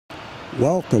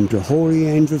Welcome to Holy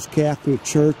Angels Catholic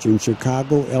Church in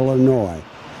Chicago, Illinois,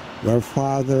 where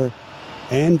Father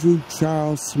Andrew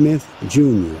Charles Smith,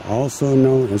 Jr., also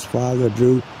known as Father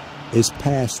Drew, is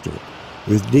pastor,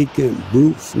 with Deacon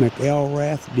Bruce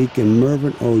McElrath, Deacon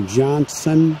Mervin O.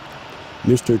 Johnson,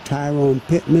 Mr. Tyrone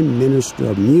Pittman, Minister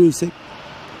of Music,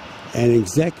 and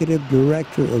Executive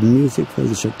Director of Music for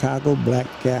the Chicago Black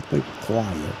Catholic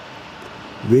Choir.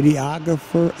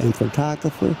 Videographer and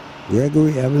photographer,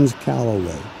 Gregory Evans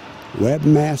Callaway.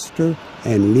 Webmaster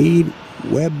and lead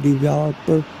web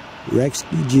developer,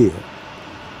 Djere.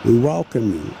 We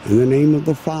welcome you in the name of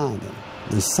the Father,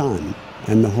 the Son,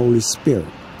 and the Holy Spirit.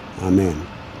 Amen.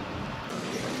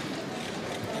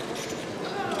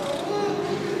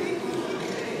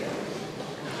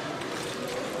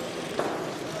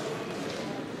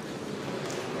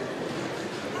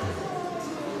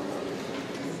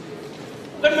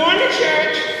 Good morning,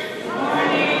 church. Good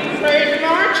morning. Praise the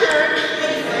Lord, church.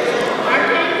 I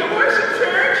came to worship,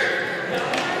 church,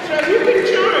 so you can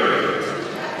join me.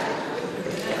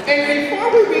 And before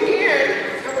we begin,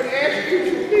 I would ask you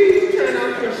to please turn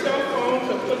off your cell phones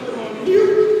or put them on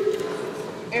mute.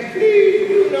 And please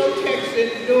do no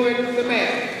texting during the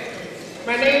Mass.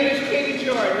 My name is Katie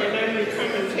Jordan, and I'm your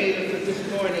commentator for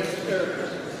this morning's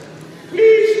service.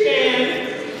 Please stand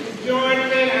to join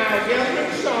me in our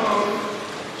gathering song,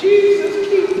 Jesus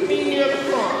Keep Me Near the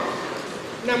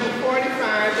Cross, number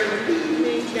 45 in the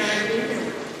evening dining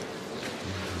hymn.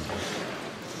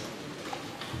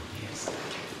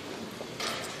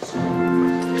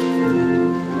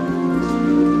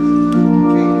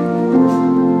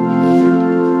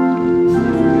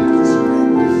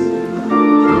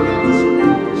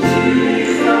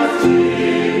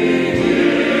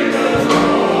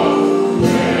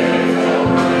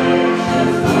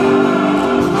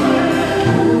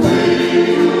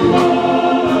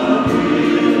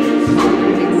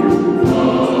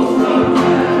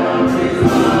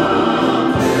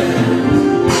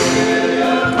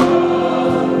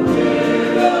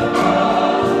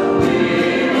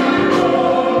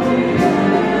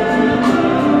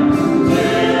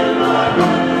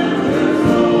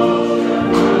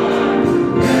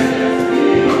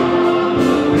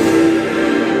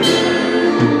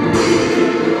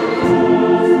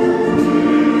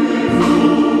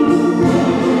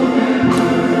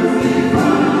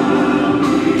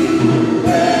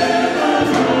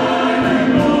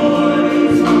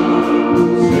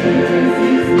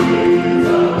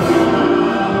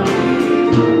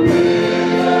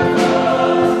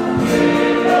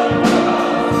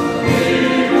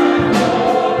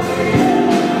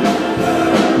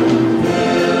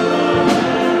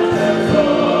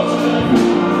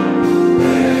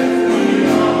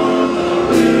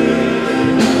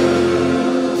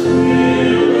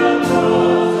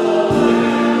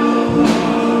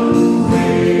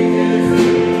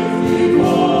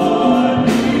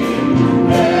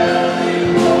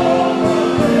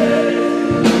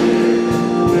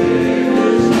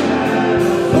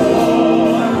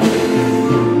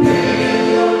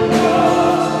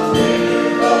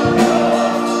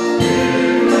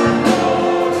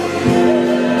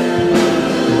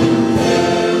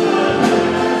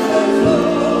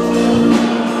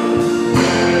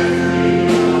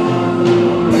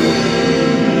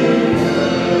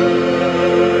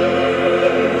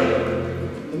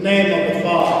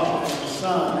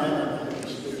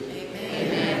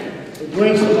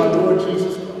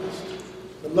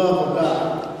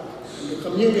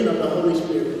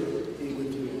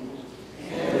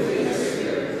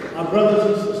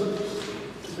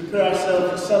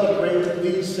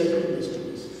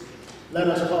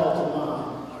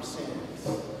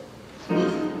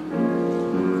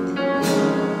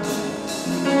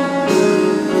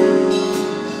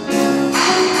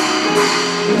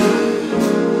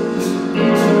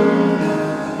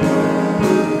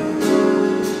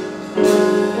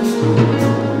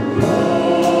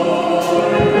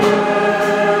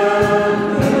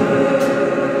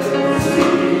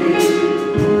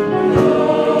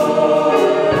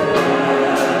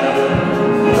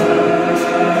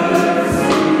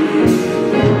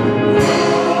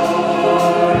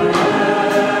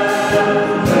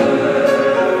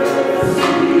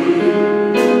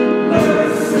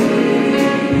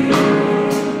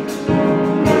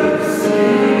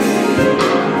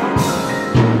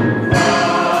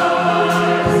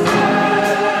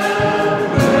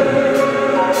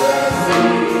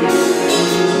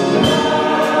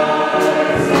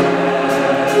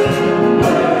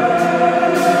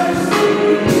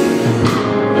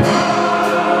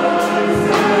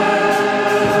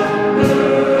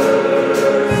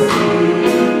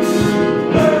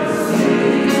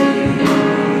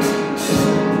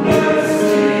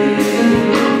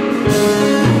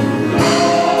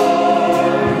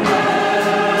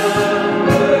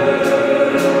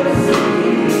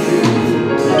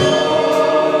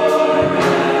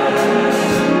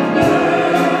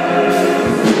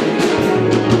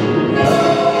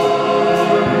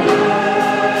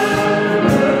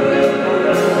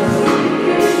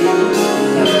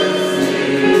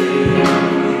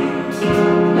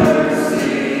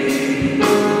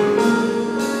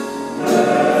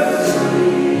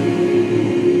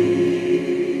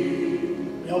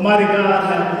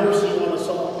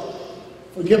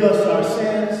 forgive us our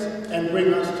sins, and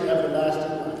bring us to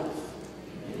everlasting life.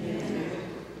 Amen.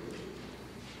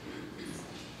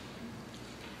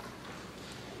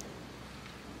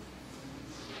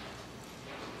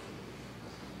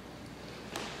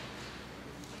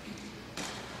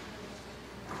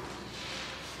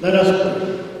 Let us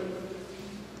pray.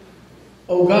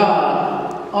 O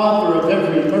God, author of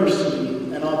every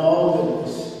mercy and of all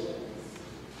goodness,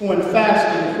 who in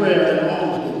fasting, prayer, and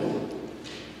almsgiving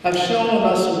have shown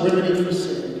us a remedy for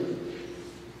sin,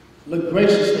 look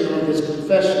graciously on this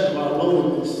confession of our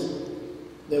lowliness,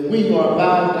 that we who are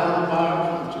bowed down by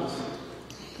our conscience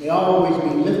may always be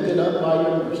lifted up by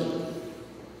your mercy.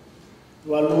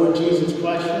 Through our Lord Jesus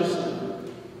Christ, your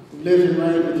Son, who lives and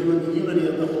reigns with you in the unity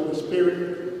of the Holy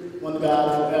Spirit, one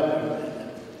God forever and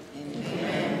ever.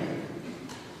 Amen.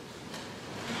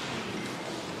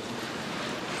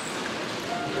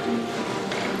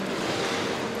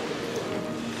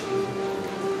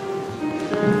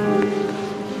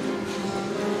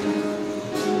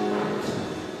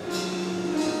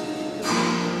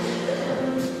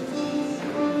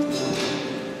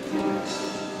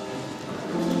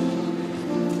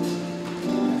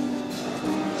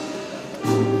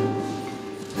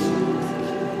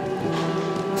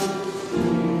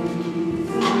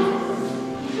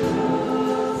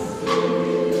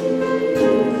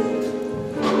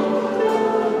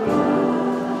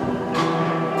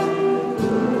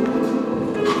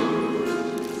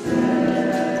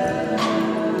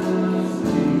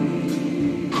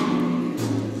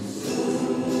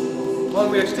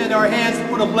 Our hands to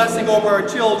put a blessing over our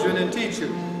children and teachers.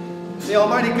 May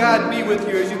Almighty God be with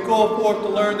you as you go forth to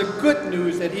learn the good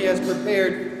news that He has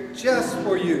prepared just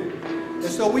for you. And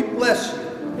so we bless you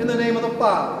in the name of the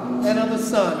Father, and of the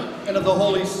Son, and of the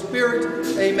Holy Spirit.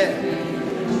 Amen.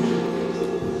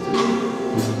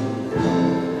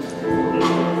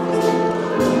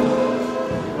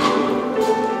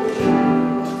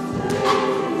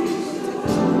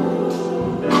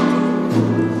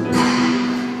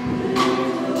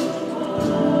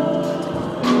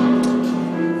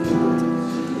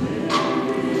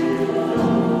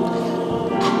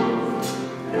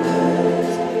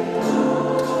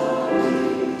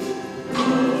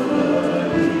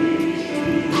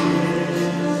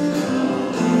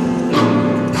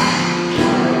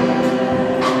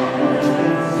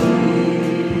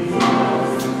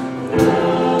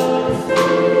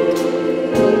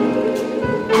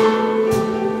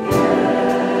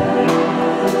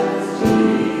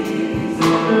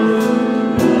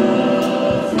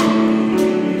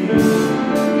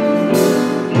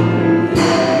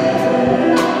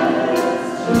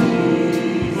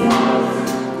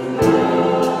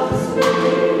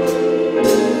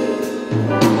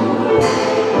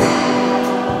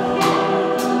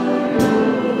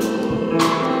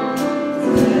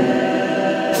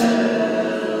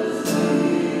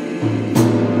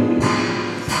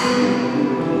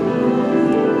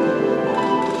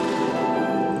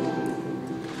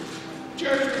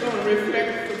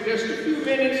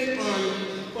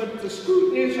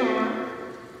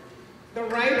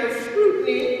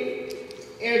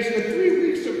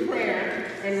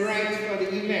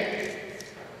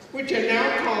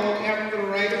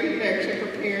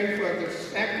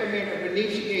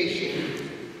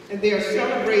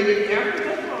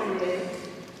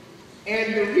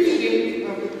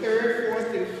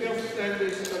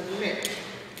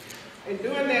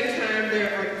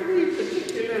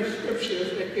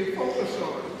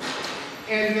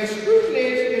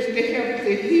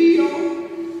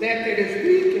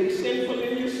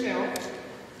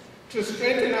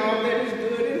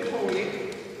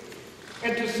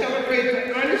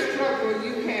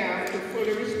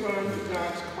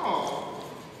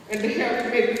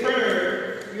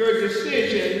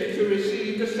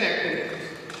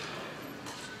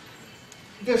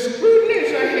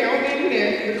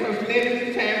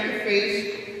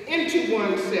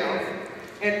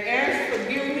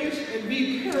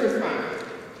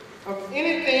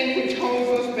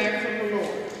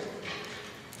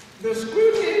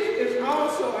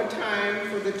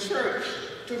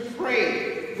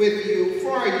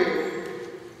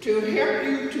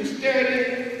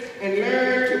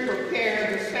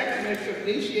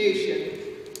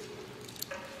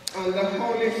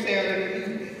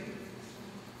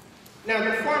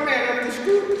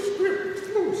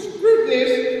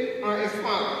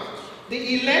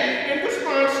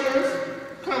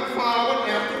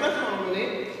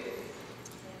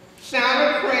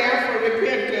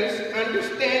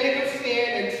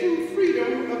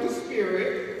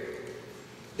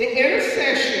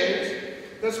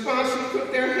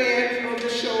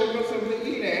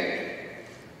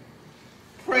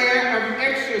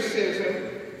 exorcism,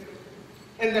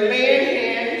 and the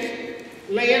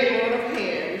laying on of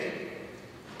hands,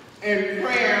 and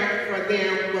prayer for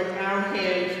them with our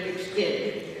hands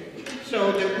extended,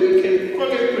 so that we can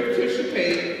fully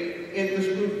participate in the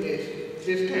scrutiny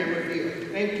this time of year.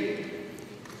 Thank you.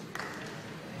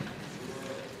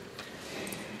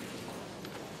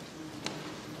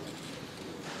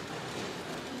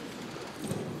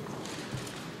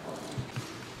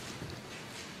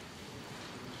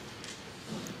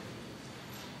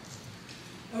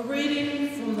 A reading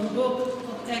from the book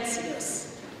of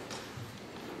Exodus.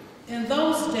 In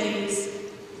those days,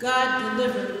 God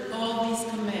delivered all these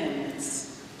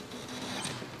commandments.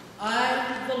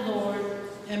 I, the Lord,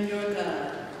 am your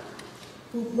God,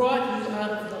 who brought you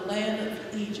out of the land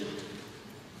of Egypt,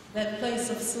 that place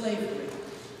of slavery.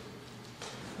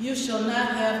 You shall not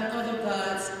have other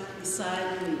gods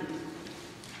beside me.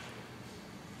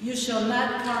 You shall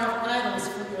not carve idols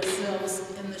for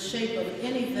yourselves in the shape of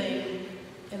anything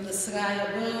in the sky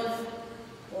above,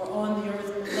 or on the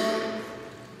earth below,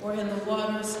 or in the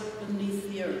waters beneath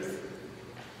the earth.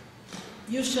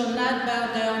 You shall not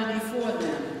bow down before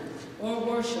them, or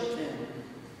worship them.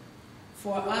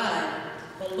 For I,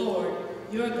 the Lord,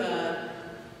 your God,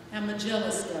 am a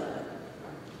jealous God,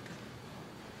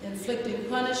 inflicting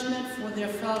punishment for their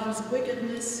fathers'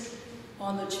 wickedness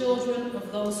on the children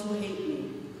of those who hate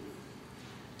me,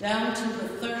 down to the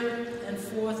third and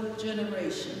fourth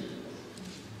generation,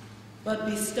 but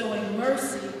bestowing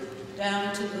mercy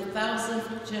down to the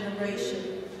 1,000th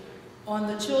generation on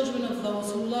the children of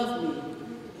those who love me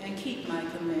and keep my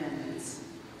commandments.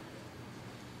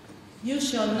 You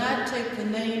shall not take the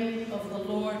name of the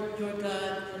Lord your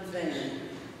God in vain,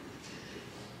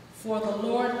 for the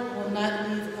Lord will not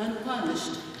leave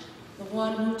unpunished the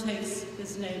one who takes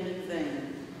his name in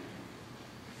vain.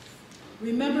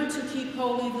 Remember to keep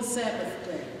holy the Sabbath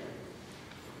day.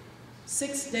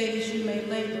 6 days you may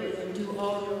labor and do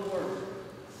all your work,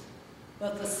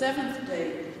 but the seventh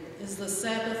day is the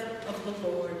Sabbath of the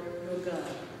Lord your God.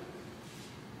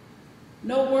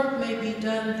 No work may be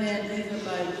done then either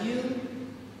by you,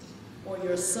 or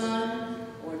your son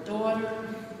or daughter,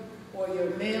 or your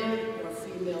male or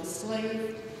female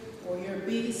slave, or your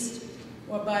beast,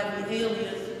 or by the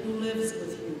alien who lives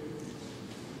with you.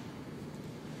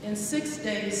 In 6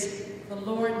 days the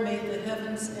Lord made the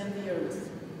heavens and the earth,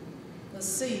 the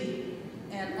sea,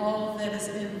 and all that is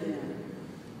in them.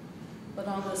 But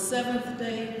on the seventh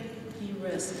day he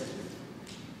rested.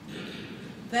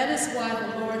 That is why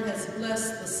the Lord has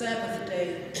blessed the Sabbath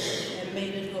day and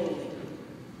made it holy.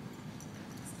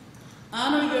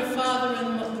 Honor your father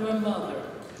and your mother,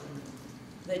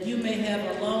 that you may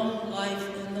have a long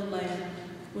life in the land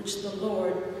which the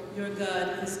Lord your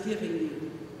God is giving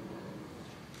you.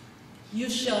 You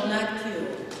shall not kill.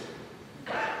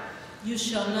 You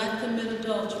shall not commit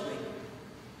adultery.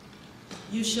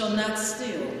 You shall not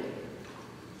steal.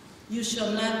 You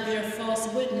shall not bear false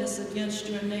witness against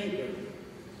your neighbor.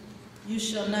 You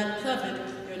shall not covet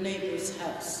your neighbor's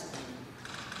house.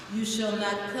 You shall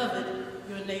not covet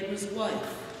your neighbor's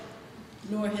wife,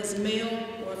 nor his male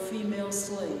or female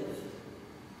slave,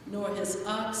 nor his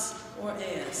ox or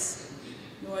ass,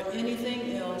 nor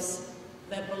anything else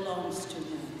that belongs to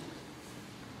him.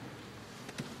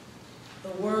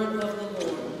 The word of the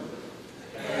Lord.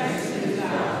 Thanks be to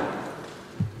God.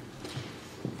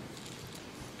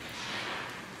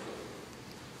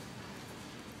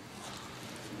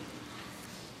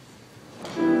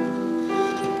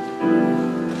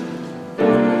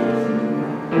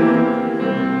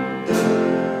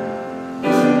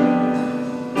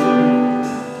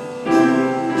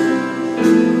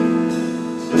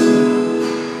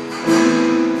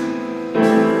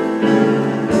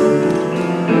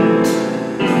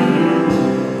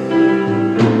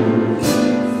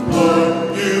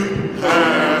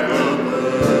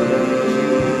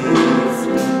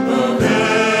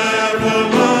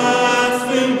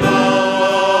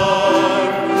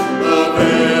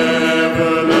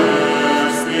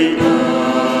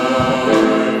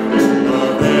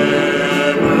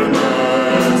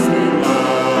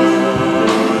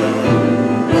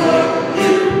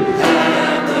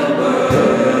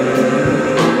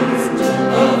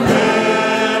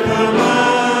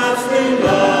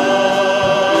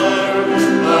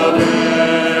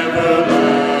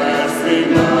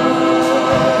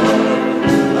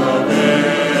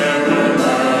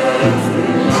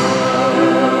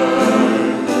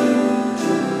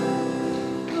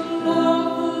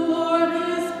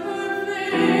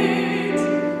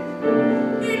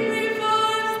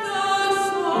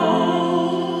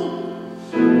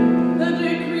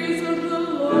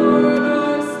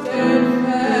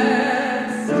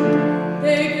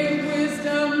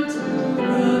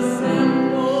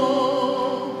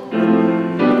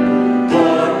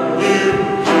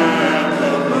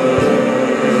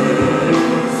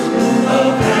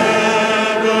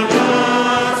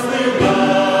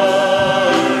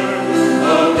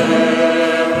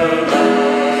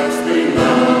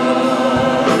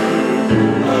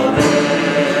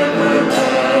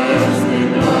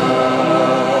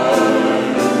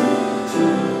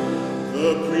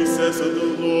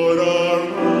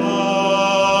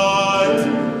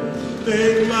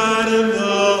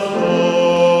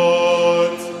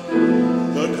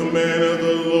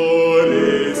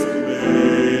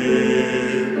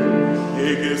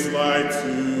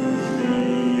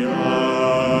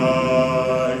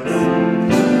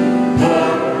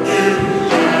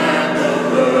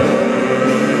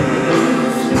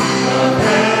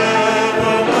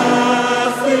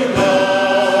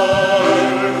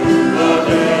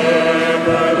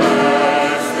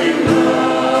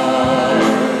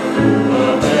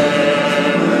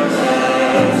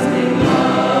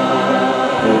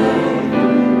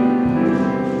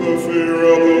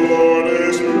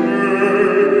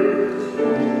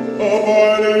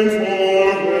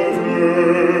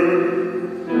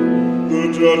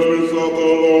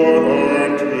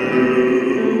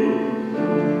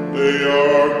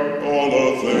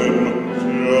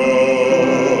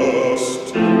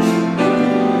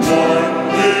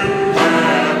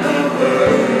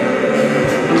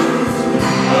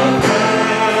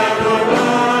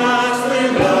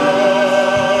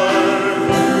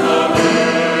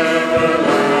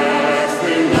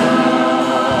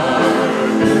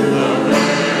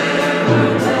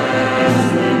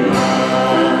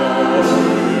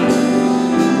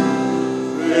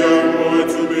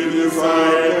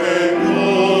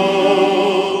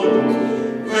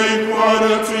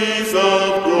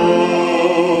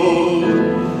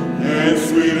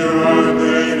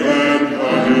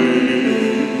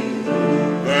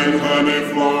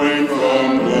 flowing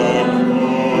from the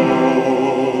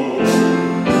cross.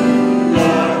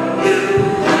 Lord, you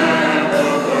have the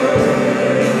words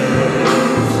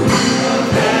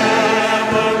of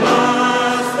everlasting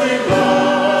life,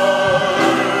 of everlasting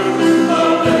life,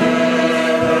 of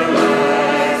everlasting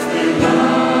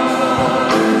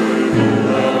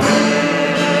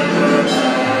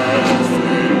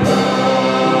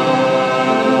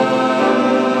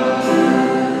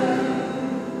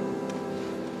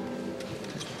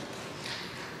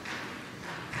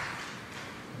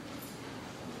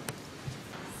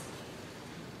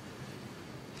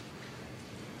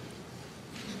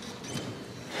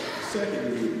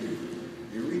Second reading,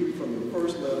 a reading from the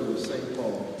first letter of St.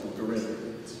 Paul to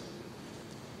Corinthians.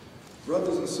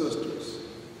 Brothers and sisters,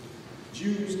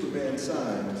 Jews demand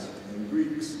signs and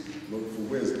Greeks look for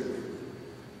wisdom.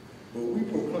 But we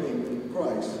proclaim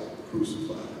Christ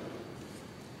crucified,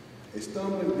 a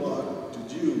stumbling block to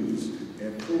Jews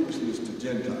and foolishness to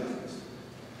Gentiles.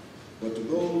 But to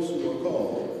those who are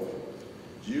called,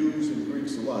 Jews and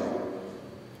Greeks alike,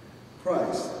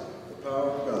 Christ, the power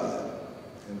of God,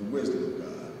 and the wisdom of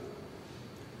God.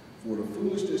 For the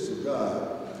foolishness of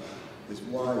God is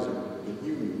wiser than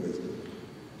human wisdom,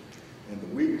 and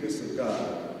the weakness of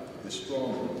God is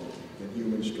stronger than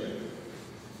human strength.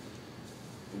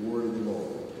 The word of the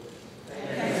Lord.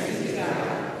 Thanks be to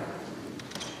God.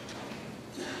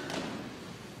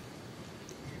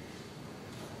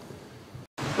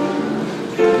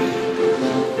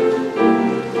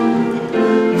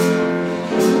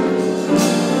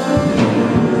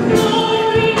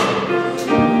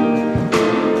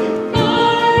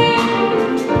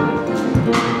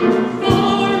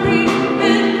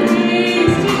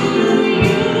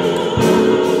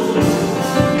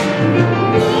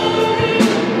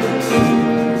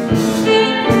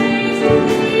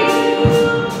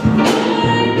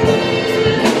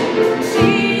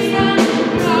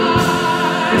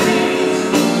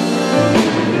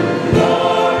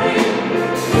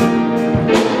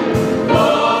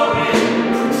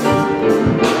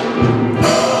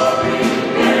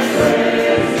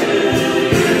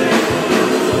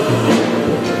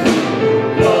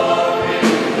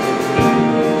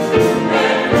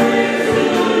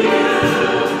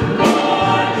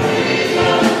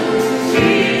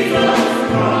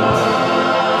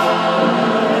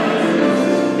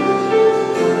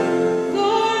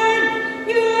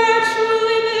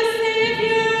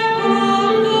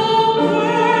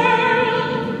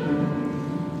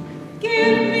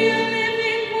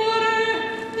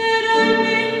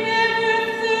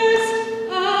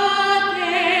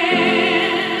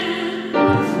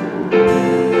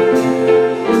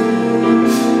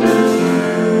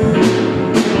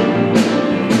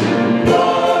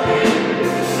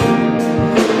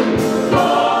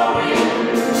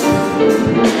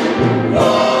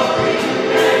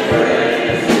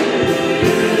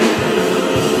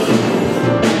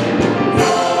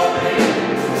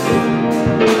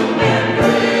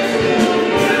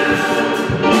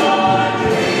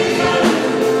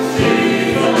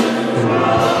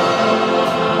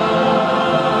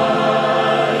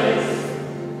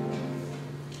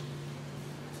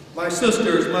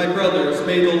 sisters, my brothers,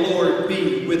 may the Lord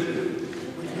be with you.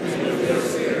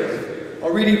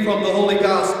 A reading from the Holy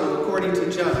Gospel according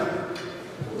to John.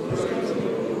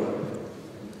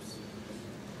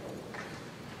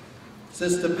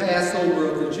 Since the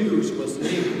Passover of the Jews was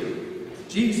near,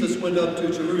 Jesus went up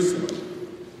to Jerusalem.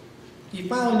 He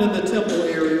found in the temple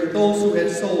area those who had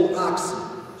sold oxen,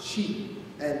 sheep,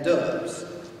 and doves,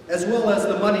 as well as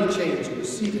the money changers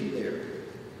seated there.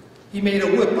 He made a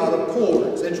whip out of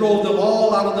cords and drove them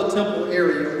all out of the temple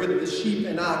area with the sheep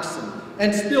and oxen,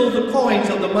 and spilled the coins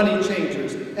of the money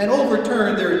changers, and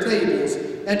overturned their tables.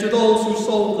 And to those who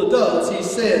sold the doves, he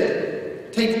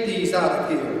said, "Take these out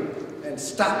of here, and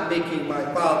stop making my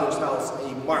Father's house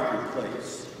a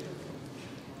marketplace."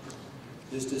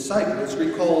 His disciples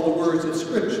recalled the words of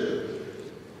Scripture,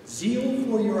 "Zeal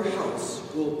for your house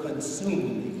will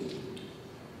consume me."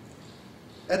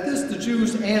 At this the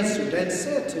Jews answered and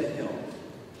said to him,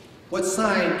 "What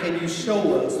sign can you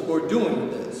show us for doing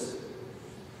this?"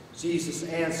 Jesus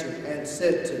answered and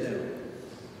said to them,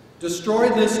 "Destroy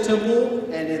this temple,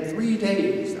 and in 3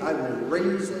 days I will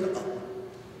raise it up."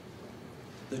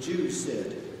 The Jews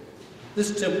said,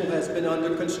 "This temple has been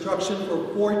under construction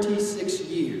for 46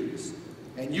 years,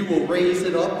 and you will raise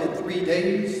it up in 3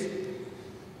 days?"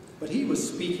 But he was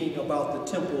speaking about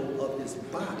the temple of his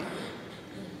body.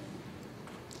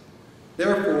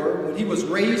 Therefore, when he was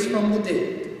raised from the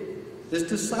dead, his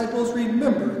disciples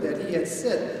remembered that he had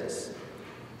said this,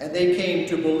 and they came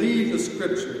to believe the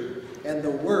Scripture and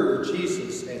the word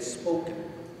Jesus had spoken.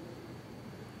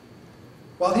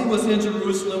 While he was in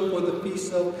Jerusalem for the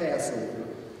feast of Passover,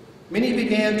 many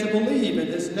began to believe in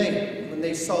his name when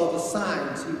they saw the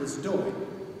signs he was doing.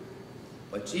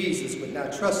 But Jesus would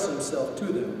not trust himself to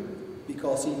them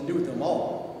because he knew them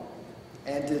all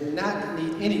and did not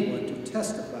need anyone to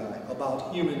testify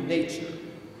about human nature.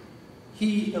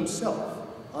 He himself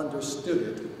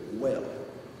understood it well.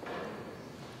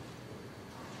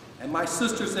 And my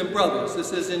sisters and brothers,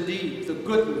 this is indeed the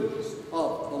good news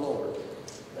of the Lord.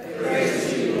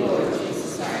 Praise to you, Lord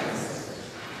Jesus Christ.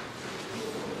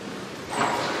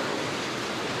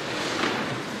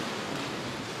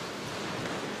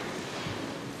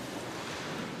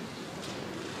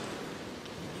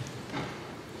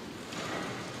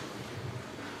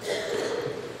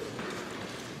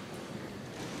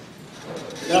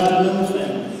 Good afternoon,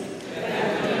 family.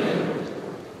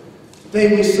 Today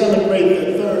we celebrate the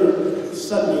third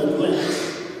Sunday of Lent.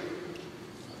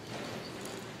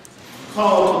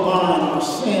 Call to mind our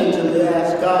sins, and we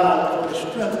ask God for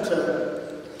the strength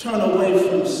to turn away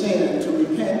from sin, to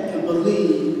repent and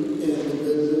believe in the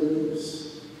good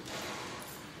news.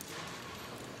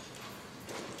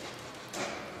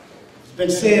 It's been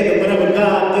said that whenever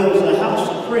God builds a house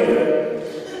of prayer,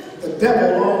 the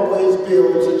devil always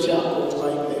builds a chapel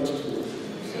right next to it.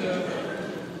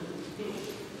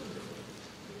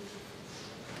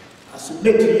 I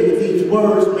submit to you these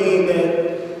words mean that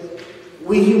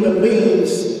we human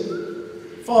beings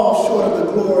fall short of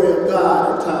the glory of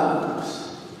God at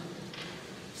times.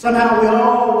 Somehow we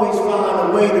always find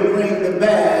a way to bring the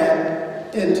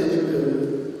bad into the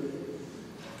good.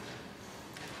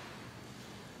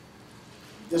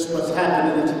 This is what's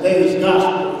happening in today's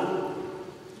gospel.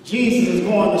 Jesus is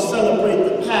going to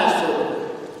celebrate the Passover.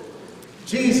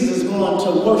 Jesus is going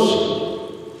to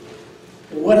worship.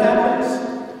 But what happens?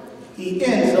 He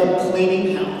ends up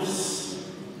cleaning house.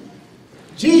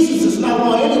 Jesus does not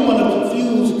want anyone to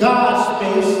confuse God's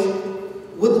space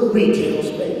with retail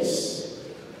space.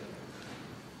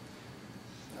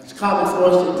 It's common for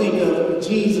us to think of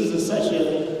Jesus as such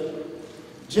a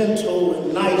gentle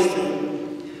and nice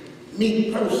and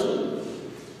meek person.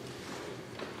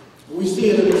 We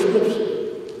see it in the scripture.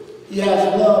 He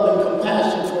has love and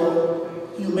compassion for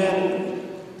humanity.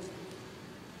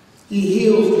 He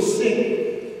heals the sick.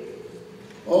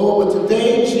 Oh, but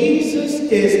today Jesus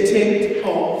is ticked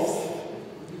off.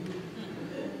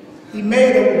 He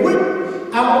made a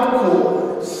whip out of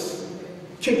cords,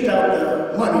 kicked out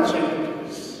the money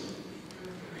changers.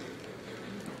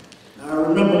 I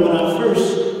remember when I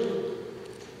first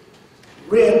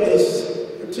read this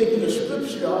particular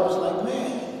scripture, I was like,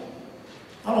 man,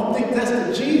 I don't think that's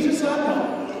the Jesus I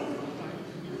know.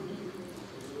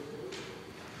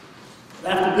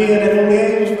 After being at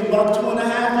O'Neill's for about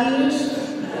 2.5 years,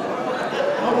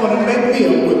 I want to make me a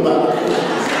whip out of it.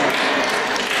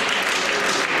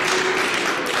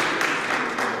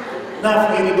 Not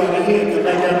for anybody here, because I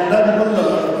got nothing but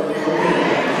love.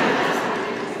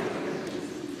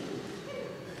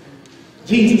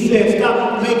 Jesus said,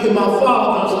 stop making my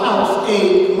Father's house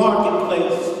a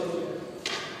marketplace.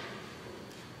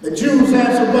 The Jews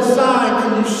answered, what sign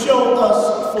can you show us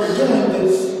for doing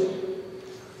this?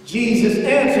 Jesus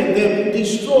answered them,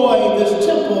 destroy this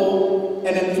temple,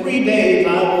 and in 3 days I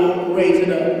will raise it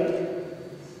up.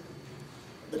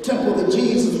 The temple that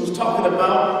Jesus was talking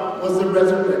about was the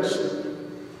resurrection.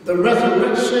 The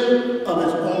resurrection of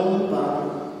his own body.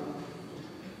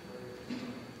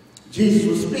 Jesus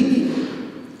was speaking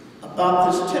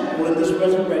about this temple and this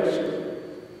resurrection.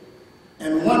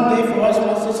 And one day for us,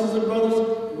 my sisters and brothers,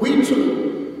 we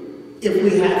too, if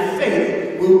we have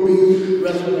faith, will be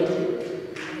resurrected.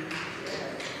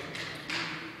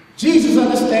 Jesus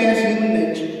understands human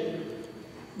nature.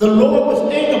 The Lord was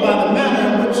angered by the manner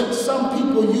in which some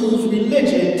people use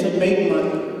religion to make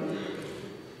money.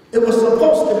 It was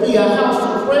supposed to be a house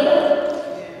of prayer,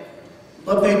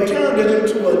 but they turned it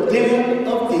into a den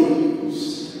of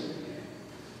thieves.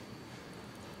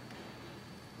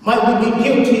 Might we be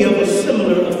guilty of a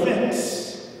similar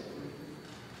offense?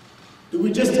 Do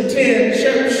we just attend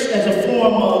church as a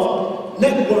form of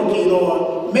networking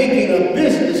or making a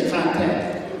business contact?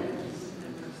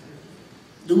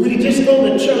 Do we just go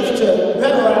to church to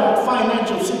better our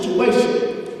financial situation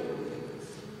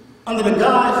under the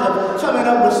guise of coming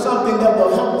up with something that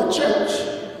will help the church,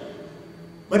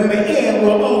 but in the end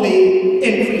will only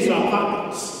increase our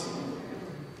pockets?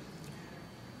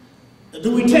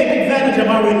 Do we take advantage of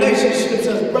our relationships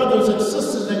as brothers and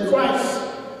sisters in Christ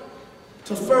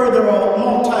to further a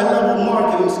multi-level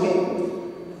marketing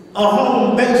scheme, a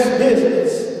home-based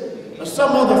business, or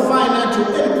some other financial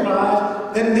enterprise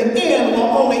that in the end will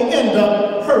only end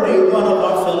up hurting one of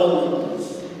our fellow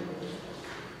members?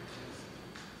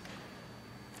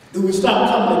 Do we stop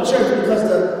coming to church because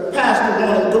the pastor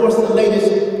won't endorse the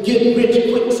latest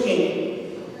get-rich-quick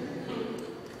scheme?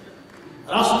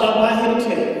 I'll stop by here to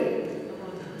tell you,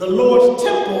 the Lord's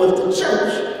temple is the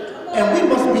church, and we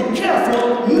must be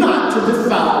careful not to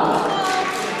defile it.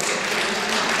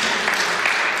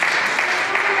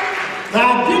 The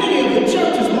identity of the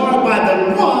church is marked by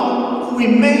the one who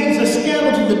remains a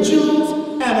scandal to the Jews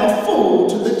and a fool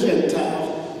to the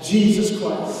Gentiles, Jesus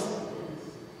Christ.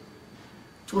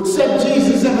 To accept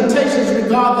Jesus' invitations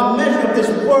regard the measure of this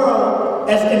world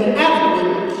as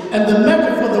inadequate and the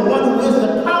measure for the one who is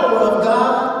the power of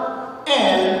God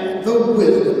and the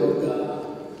wisdom of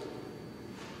God.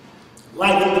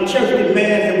 Life in the church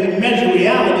demands that we measure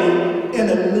reality in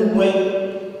a new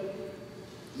way,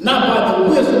 not by the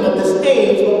wisdom of this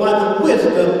age, but by the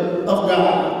wisdom of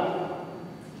God.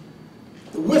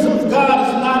 The wisdom of God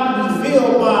is not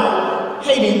revealed by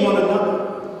hating one another.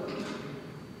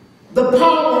 The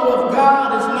power of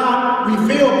God is not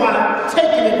revealed by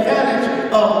taking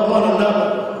advantage of one another.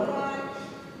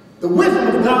 The wisdom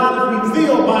of God is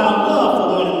revealed by our love for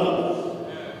one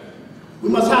another. We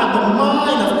must have the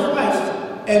mind of Christ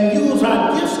and use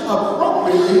our gifts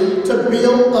appropriately to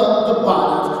build up the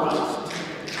body of Christ.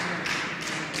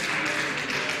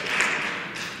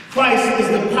 Christ is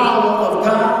the power of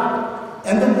God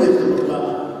and the wisdom of God.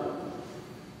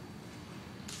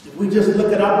 If we just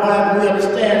look at our Bible, we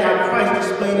understand how Christ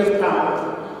displayed his power.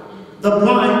 The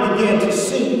blind began to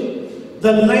see,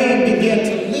 the lame began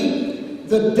to leap,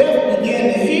 the deaf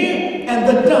began to hear, and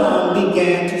the dumb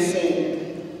began to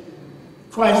sing.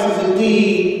 Christ is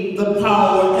indeed the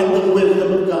power and the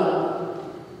wisdom of God.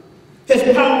 His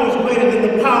power is greater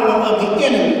than the power of the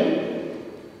enemy.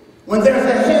 When there's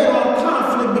a head-on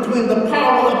conflict between the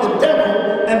power of the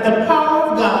devil and the power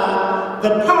of God,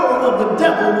 the power of the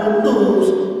devil will lose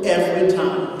every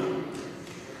time.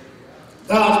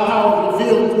 God's power is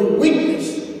revealed through weakness,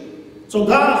 so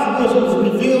God's wisdom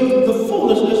is revealed through the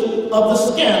foolishness of the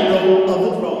scandal of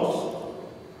the cross.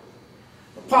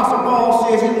 Apostle Paul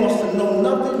says he wants to know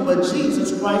nothing but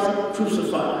Jesus Christ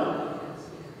crucified.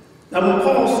 Now when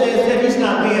Paul says that, he's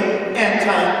not being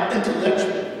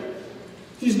anti-intellectual.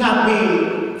 He's not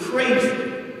being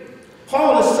crazy.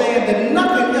 Paul is saying that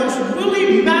nothing else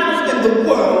really matters in the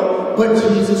world but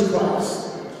Jesus Christ.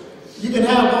 You can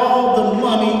have all the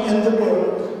money in the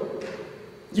world.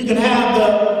 You can have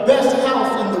the best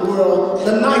house in the world,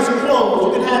 the nice clothes.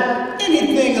 You can have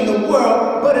anything in the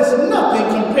world, but it's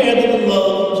nothing compared to the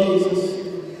love of Jesus.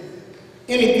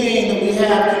 Anything that we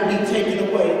have can be taken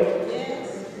away,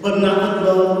 but not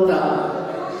the love of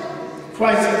God.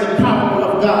 Christ is the power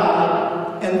of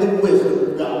God and the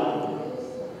wisdom of God.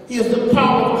 He is the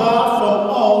power of God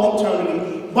from all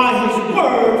eternity. By his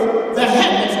words, the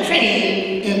heavens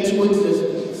came into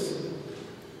existence.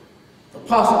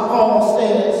 Apostle Paul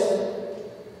says,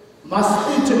 my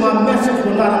speech and my message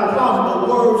were not in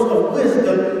plausible words of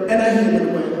wisdom and a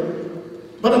human way,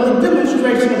 but in the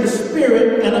demonstration of the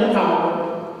Spirit and of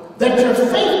power, that your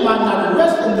faith might not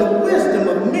rest in the wisdom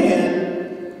of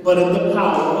men, but in the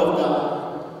power of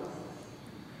God.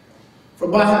 For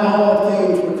by him all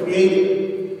things were created,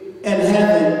 in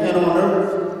heaven and on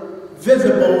earth,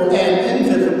 visible and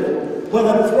invisible,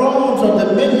 whether thrones or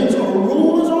dominions or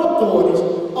rulers or authorities,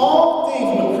 all things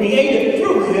were created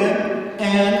through him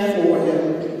and for him.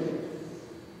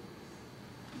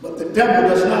 But the devil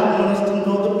does not want us to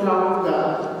know the power of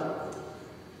God.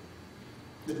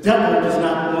 The devil does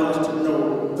not want us to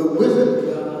know the wisdom of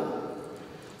God.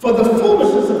 For the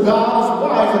foolishness of God is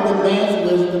wiser than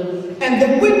man's wisdom, and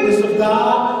the weakness of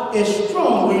God is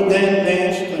stronger than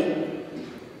man's strength.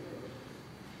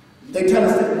 They tell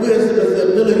us that wisdom is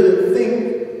the ability to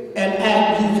think and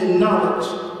act using knowledge,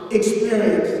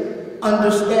 experience,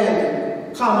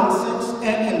 understanding, common sense,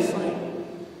 and insight.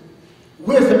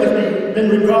 Wisdom has been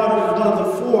regarded as one of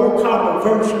the four cardinal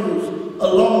virtues,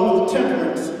 along with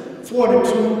temperance,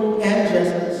 fortitude, and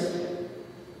justice.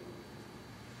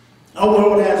 Our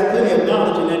world has plenty of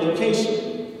knowledge and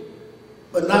education,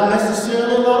 but not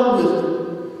necessarily a lot of wisdom.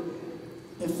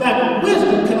 In fact,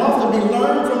 wisdom can often be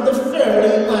learned from the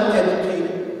fairly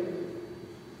uneducated.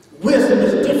 Wisdom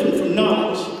is different from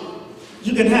knowledge.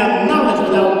 You can have knowledge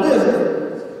without wisdom.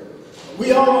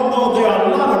 We all know there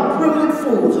are a lot of brilliant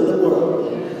fools in the world.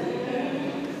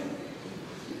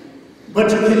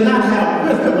 But you cannot have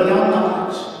wisdom without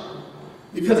knowledge.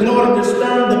 Because in order to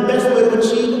discern the best way to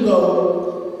achieve a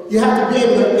goal, you have to be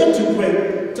able to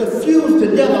integrate, to fuse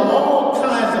together all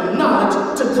kinds of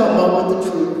knowledge to come up with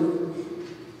the truth.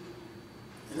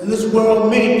 In this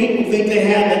world, many people think they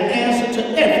have the answer to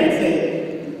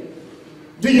everything.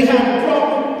 Do you have a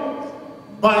problem?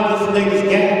 Buy this latest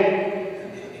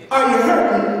gadget. Are you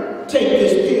hurting? Take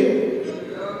this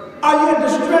pill. Are you in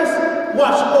distress?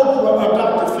 Watch Oprah or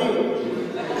Dr. Phil.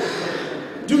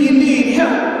 Do you need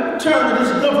help? Turn to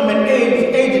this government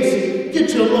agency.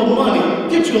 Get you a little money.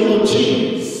 Get you a little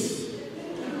cheese.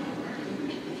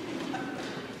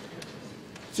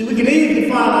 See, we can easily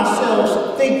find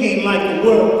ourselves thinking like the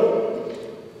world.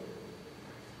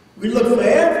 We look for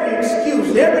every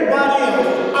excuse, everybody else.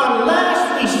 Our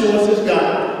last resource is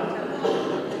God.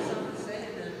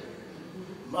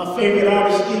 My favorite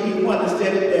artist, Stevie Wonder,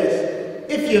 said it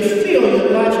best. If you feel your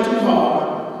life's too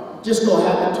hard, just go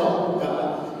have a talk with God.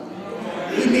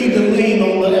 We need to lean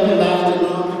on the everlasting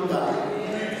arms of God.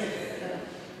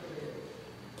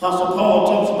 Apostle Paul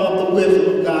talks about the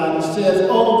wisdom of God. He says,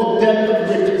 oh, the depth of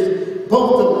riches,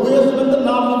 both the wisdom and the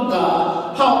knowledge of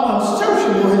God, how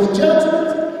unsearchable his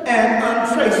judgments and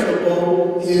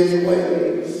untraceable his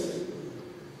ways.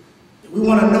 If we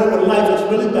want to know what life is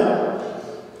really about,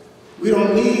 we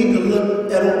don't need to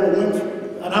look at Oprah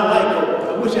Winfrey. And I like Oprah.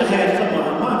 I wish I had some of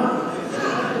her money.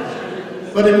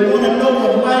 But if we want to know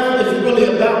what life is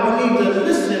really about, we need to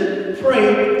listen,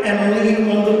 pray, and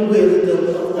lean on the wisdom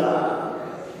of God.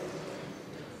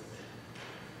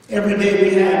 Every day we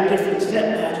have different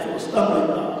setbacks or stumbling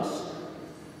blocks.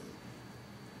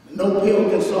 No pill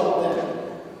can solve that.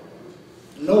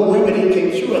 No remedy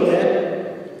can cure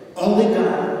that. Only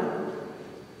God.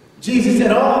 Jesus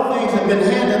said, all things have been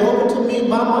handed over to me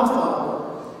by my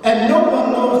Father. And no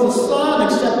one knows the Son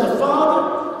except the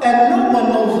Father. And no one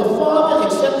knows the Father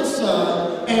except the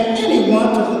Son. And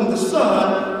anyone to whom the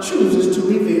Son chooses to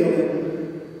reveal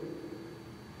him.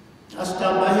 I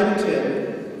stop by here to tell you,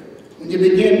 when you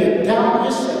begin to doubt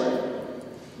yourself,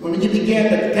 when you begin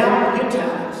to doubt your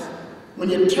talents, when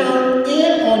you turn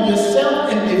in on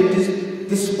yourself and you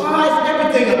despise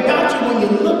everything about you, when you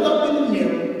look up in the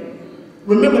mirror,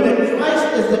 remember that Christ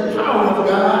is the power of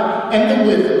God and the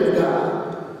wisdom of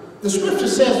God. The scripture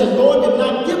says the Lord did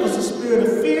not give us a spirit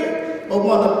of fear, but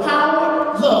one of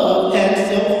power, love, and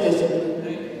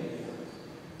self-discipline.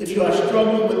 If you are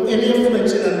struggling with any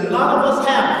affliction, and a lot of us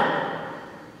have it,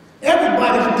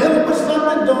 everybody's dealing with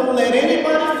something, don't let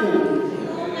anybody fool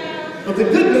you. But the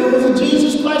good news is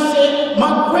Jesus Christ said,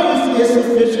 my grace is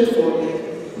sufficient for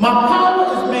you. My power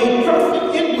is made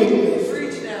perfect in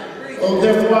weakness. Oh,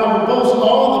 therefore I will boast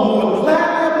all the more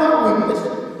gladly of my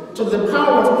weakness, so the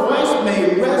power of Christ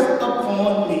may rest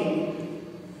upon me.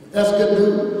 That's good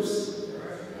news.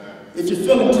 If you're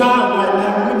feeling tired right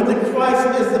now, remember that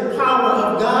Christ is the power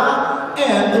of God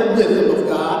and the wisdom of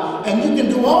God, and you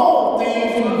can do all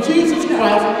things through Jesus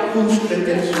Christ who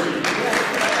strengthens you.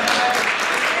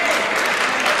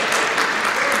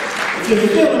 If you're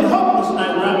feeling hopeless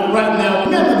right now,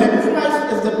 remember that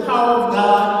Christ is the power of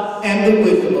God and the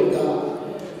wisdom of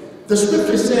God. The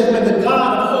scripture says, may the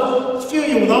God of hope fill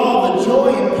you with all the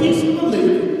joy and peace of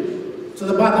believing, so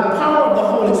that by the power of the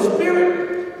Holy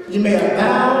Spirit, you may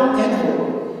abound in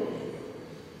hope.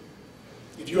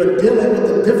 If you are dealing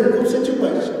with a difficult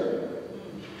situation,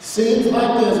 seems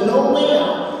like there's no way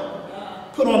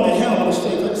out, put on the helmet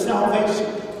of salvation.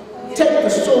 Take the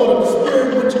sword of the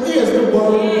Spirit, which is the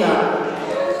word of God.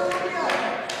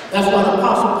 That's why the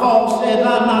Apostle Paul said,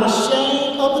 I'm not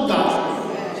ashamed of the gospel.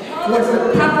 For it's the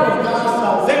power of God's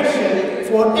salvation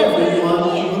for everyone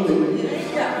who believes.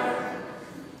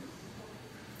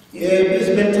 Yeah, there's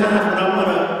been times when I want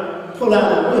to pull out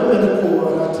a whip and a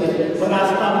cord, I tell you. But I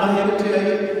stop my head to tell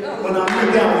you, when I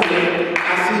look out there, I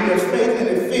see their faith and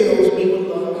it fills me with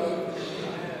love.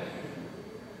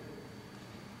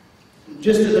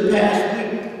 Just in the past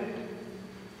week,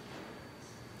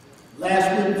 last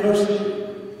week, Versi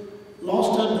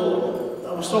lost her daughter. I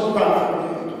was so proud of her.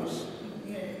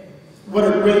 What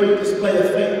a great display of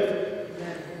faith.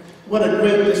 What a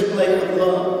great display of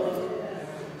love.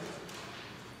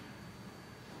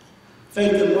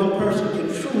 Faith in one person can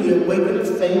truly awaken a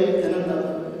faith in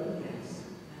another.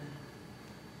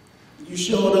 You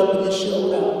showed up and you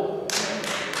showed out.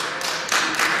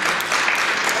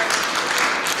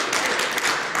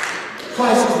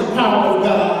 Christ is the power of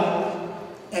God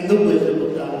and the wisdom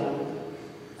of God.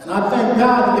 And I thank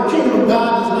God that the kingdom of God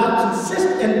does not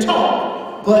consist in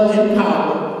talk, but in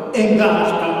power, in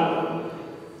God's power.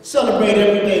 Celebrate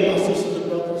every day, my sisters and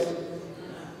brothers.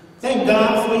 Thank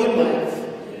God for your life.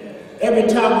 Every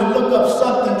time we look up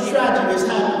something tragic is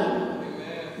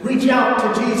happening, reach out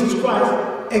to Jesus Christ,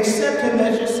 accept him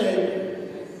as your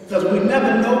Savior. Because we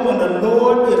never know when the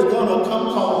Lord is going to come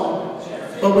calling.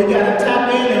 But we got to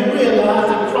tap in and realize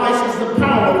that Christ is the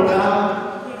power of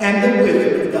God and the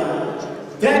wisdom of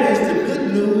God. That is the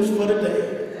good news for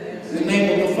today. In the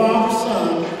name of the Father,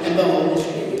 Son, and the Holy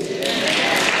Spirit.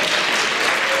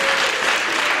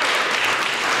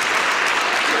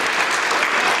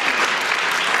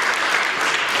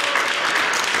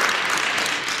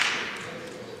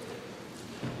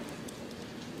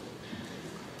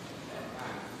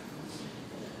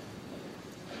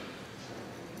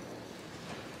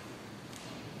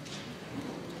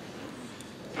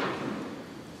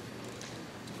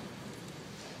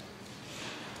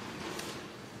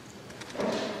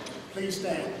 Please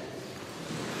stand.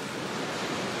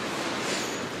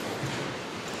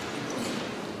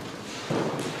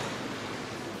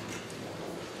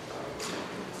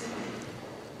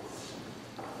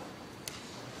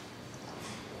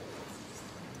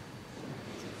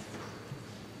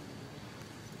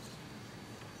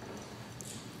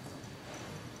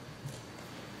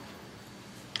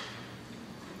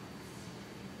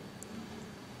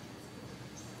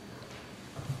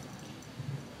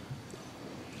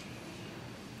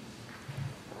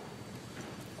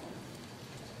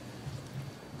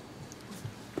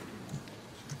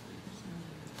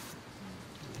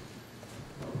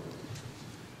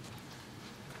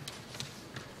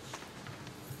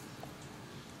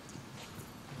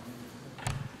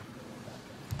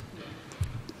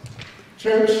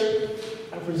 Church,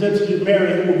 I present to you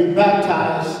Mary, who will be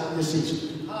baptized this Easter.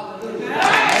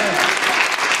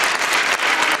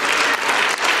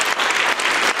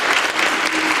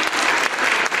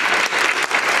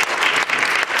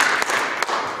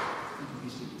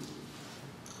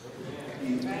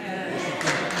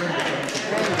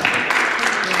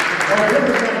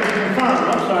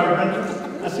 I'm sorry,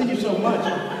 Reverend. I see you so much.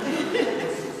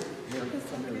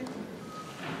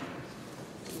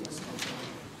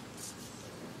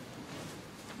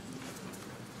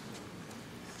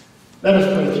 Let us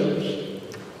pray, church.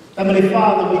 Heavenly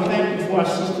Father, we thank you for our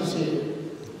sisters here.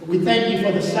 We thank you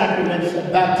for the sacraments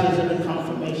of baptism and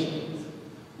confirmation.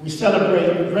 We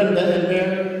celebrate Brenda and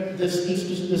Mary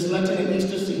this Lenten and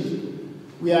Easter season.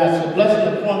 We ask a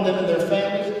blessing upon them and their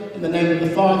families in the name of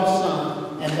the Father,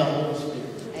 Son, and the Holy Spirit.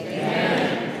 Amen.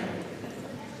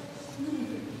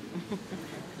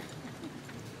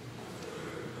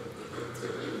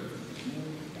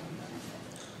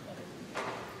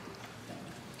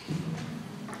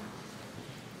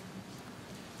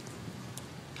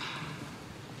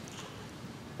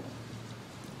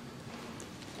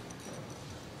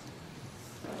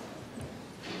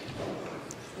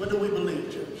 What do we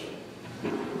believe, church?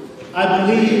 I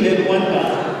believe in one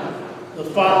God, the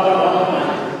Father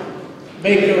Almighty,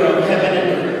 maker of heaven and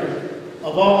earth,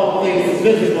 of all things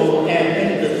visible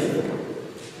and invisible.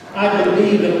 I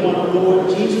believe in one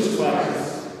Lord Jesus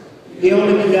Christ, the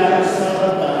only begotten Son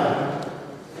of God,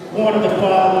 born of the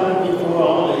Father before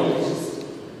all ages,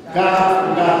 God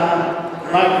from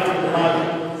God, light from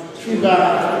light, true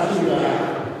God from true God,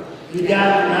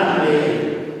 begotten, not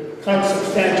made,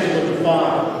 consubstantial with the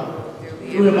Father.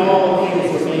 Through him all things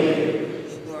were made.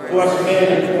 For us men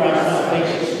and for our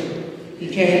salvation, he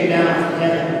came down from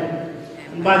heaven,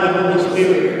 and by the Holy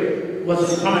Spirit was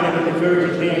incarnate in the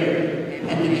Virgin Mary,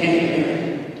 and became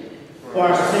man. For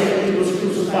our sake he was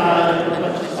crucified and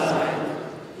crucified.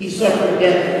 He suffered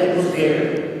death and was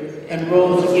buried, and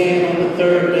rose again on the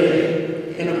third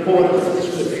day in accordance with the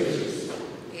Scriptures.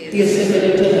 He ascended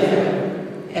into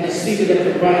heaven, and is seated at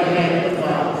the right hand of the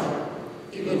Father.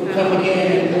 He will come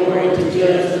again in glory to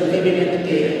judge the living and the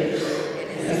dead,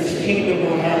 and his kingdom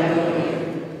will have no end.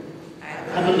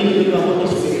 I believe in the Holy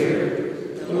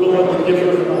Spirit, the Lord, the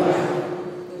giver of life,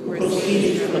 who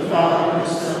proceeds from the Father and the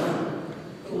Son,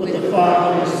 who with the Father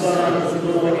and the Son is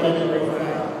the Lord and the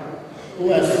God, who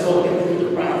has spoken through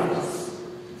the prophets.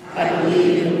 I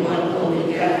believe in one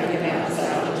holy Catholic and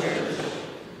apostolic church.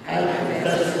 I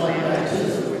confess one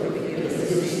baptism for the forgiveness of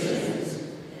sins,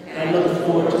 and I look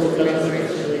forward to the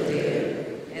resurrection of the dead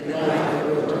and the life of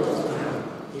the world to come.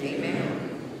 Amen.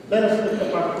 Let us lift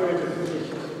up our prayers and petitions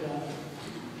to God.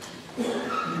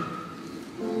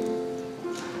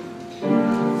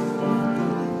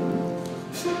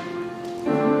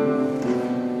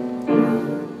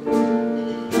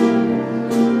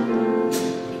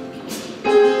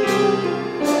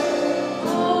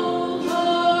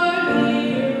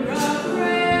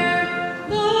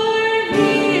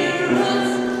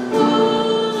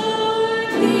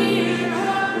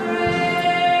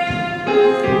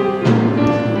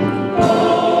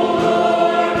 Oh,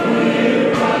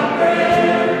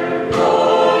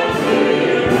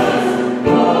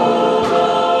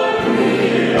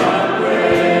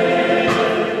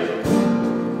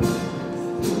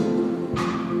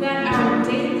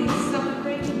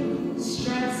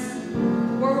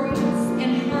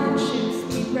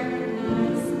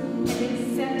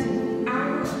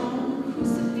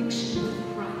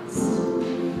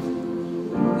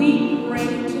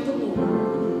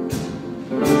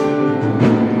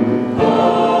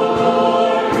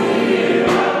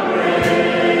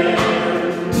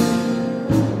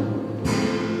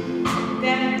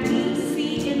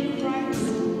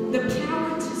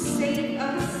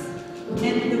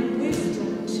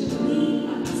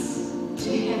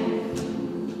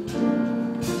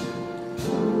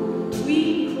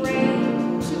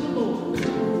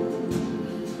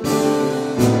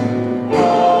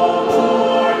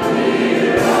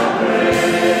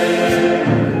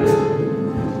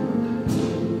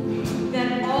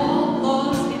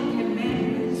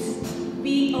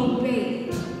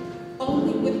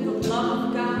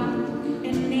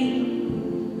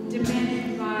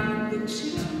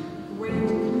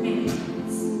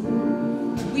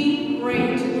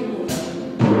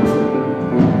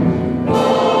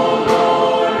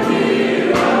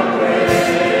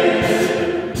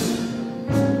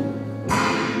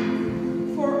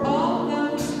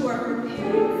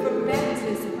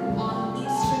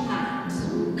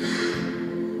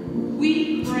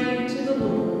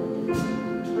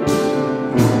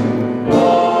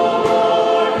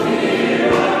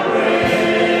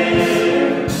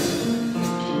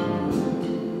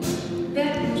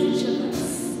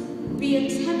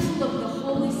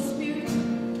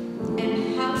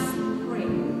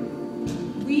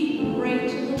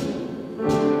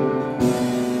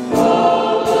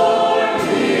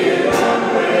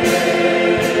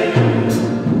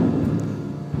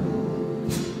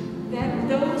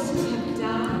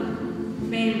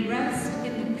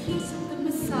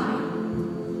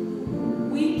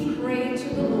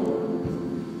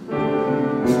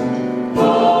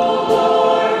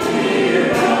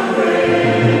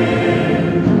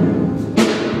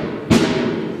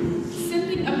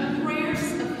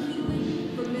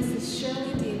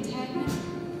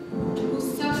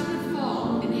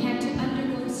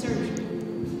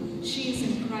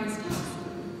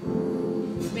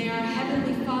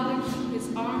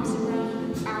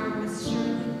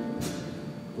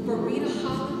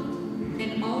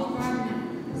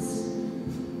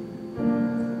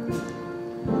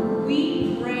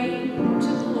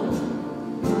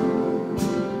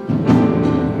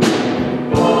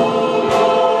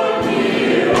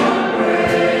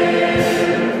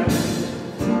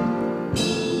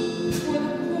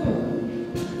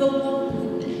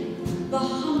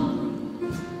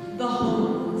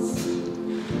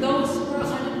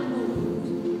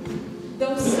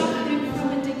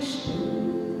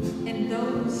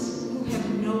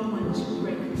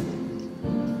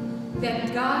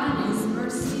 that God in His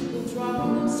mercy will draw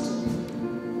close to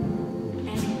them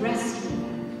and rescue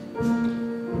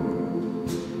them.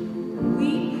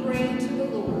 We pray to the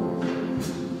Lord.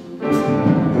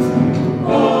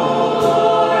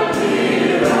 Lord,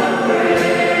 hear our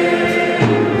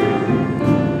prayer.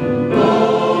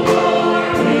 Oh,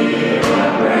 Lord, hear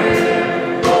our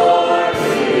prayer. Lord,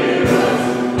 hear us.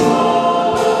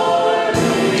 Oh, Lord,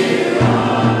 hear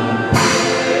our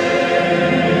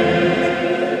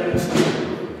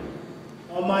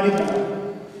Almighty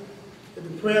God, that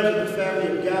the prayers of the family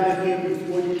have gathered here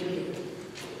before you today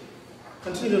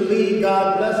continue to lead,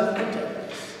 God, bless, and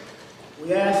protect us.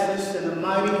 We ask this in the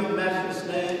mighty and matchless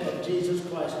name of Jesus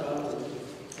Christ, our Lord.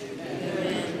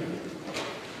 Amen.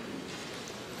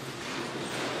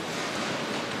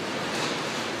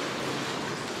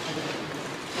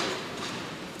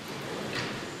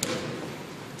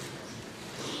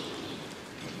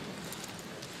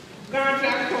 God's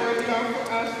outpouring love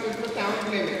for us is without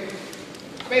limit.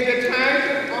 May the tithes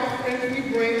and offerings we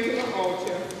bring to the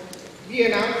altar be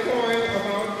an outpouring of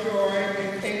our joy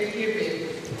and thanksgiving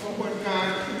for what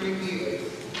God truly is.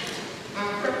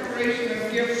 Our preparation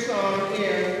of gift song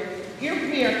is Give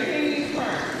Me a Clean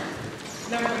Heart,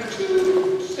 number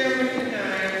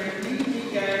 279, Lead Me,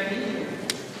 Guide Me.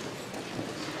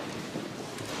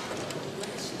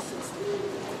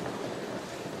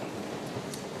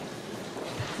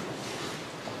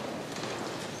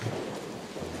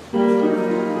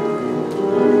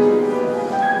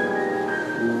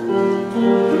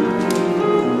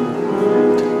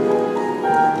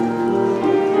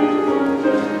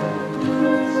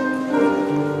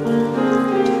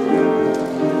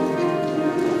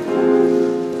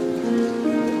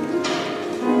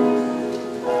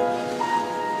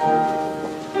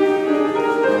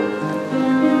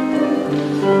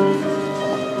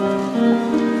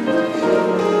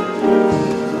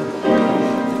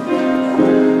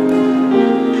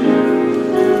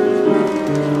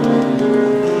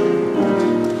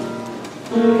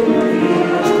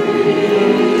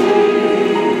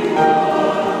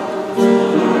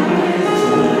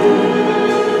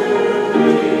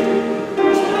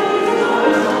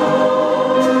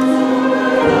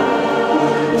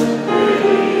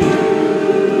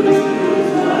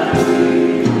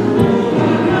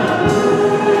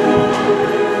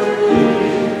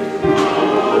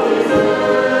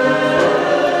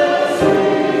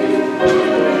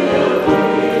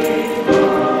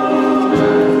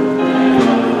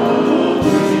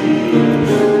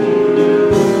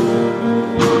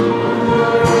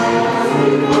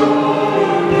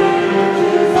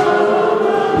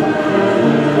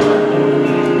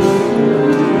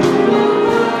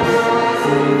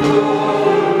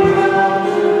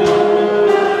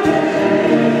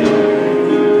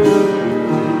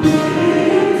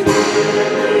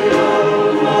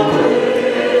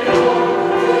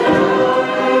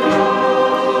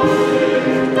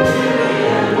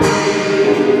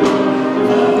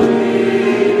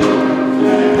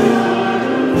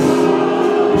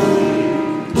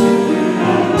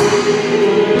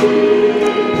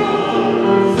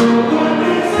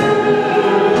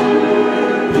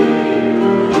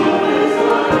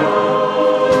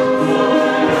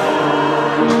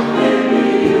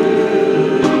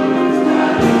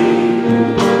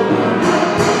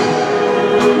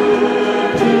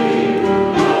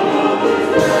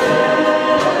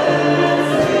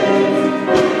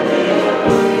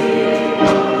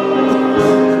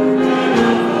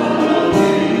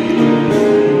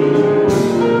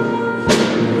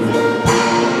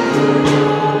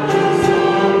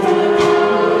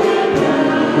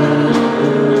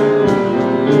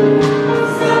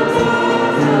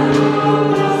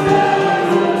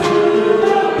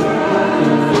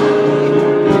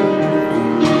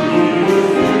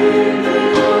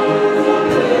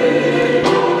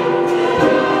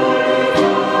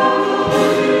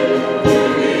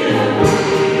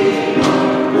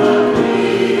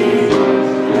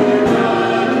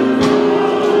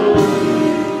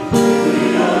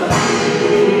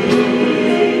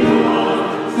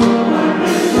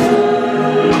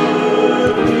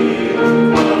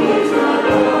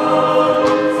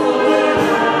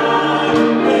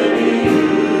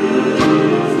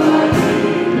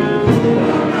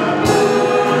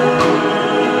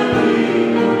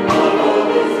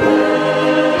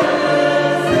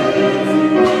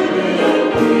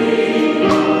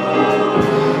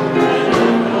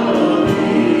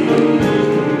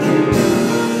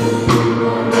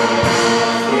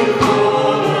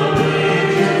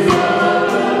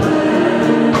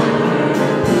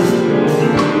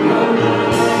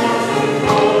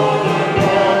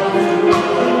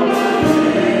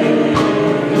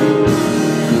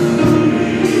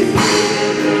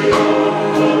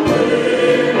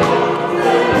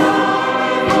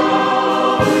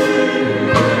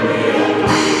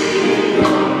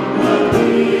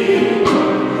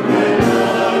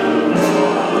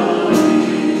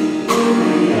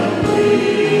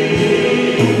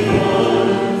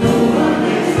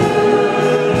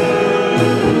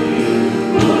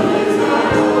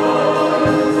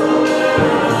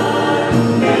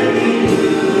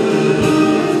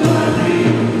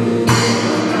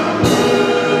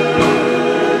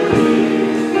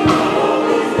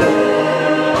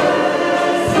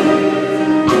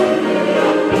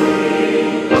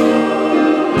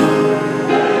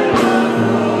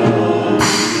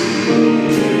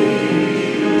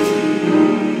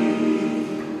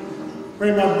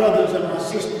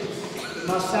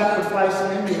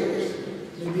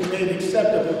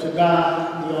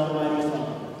 God, the Almighty Father.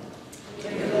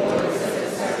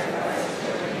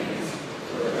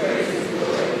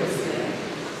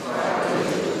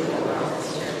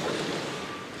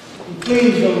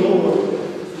 Please, O Lord,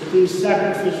 with these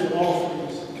sacrificial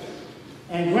offerings,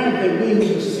 and grant that we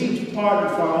who beseech pardon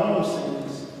for our own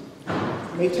sins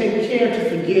may take care to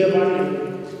forgive our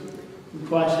neighbor in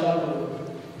Christ our Lord.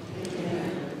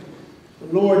 Amen. The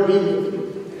Lord be with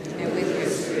you. And with your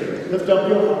spirit. Lift up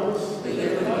your hearts. We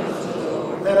lift them up to the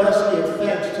Lord. Let us give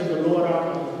thanks to the Lord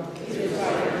our God. It is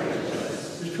right and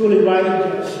just. It is truly right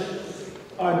and just,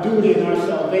 our duty and our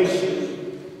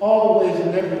salvation, always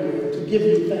and everywhere, to give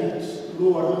you thanks,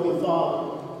 Lord, Holy Father,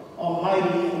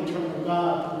 Almighty and eternal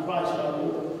God, through Christ our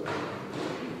Lord.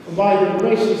 For by your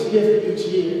gracious gift each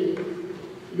year,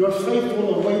 your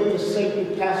faithful await the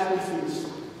sacred paschal feast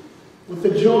with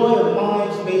the joy of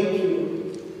minds made pure,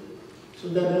 so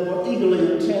that more eagerly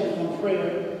intent on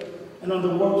prayer and on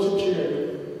the works of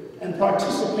charity, and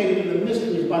participating in the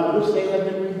mysteries by which they have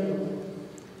been revealed,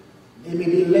 they may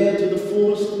be led to the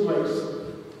fullness of grace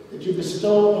that you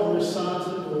bestow on your sons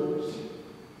and daughters.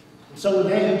 And so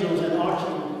with angels and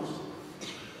archangels,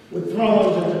 with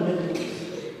thrones and dominions,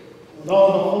 with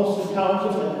all the hosts and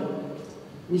powers of heaven,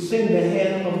 we sing the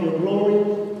hymn of your glory,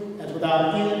 and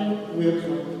without end we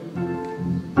acclaim.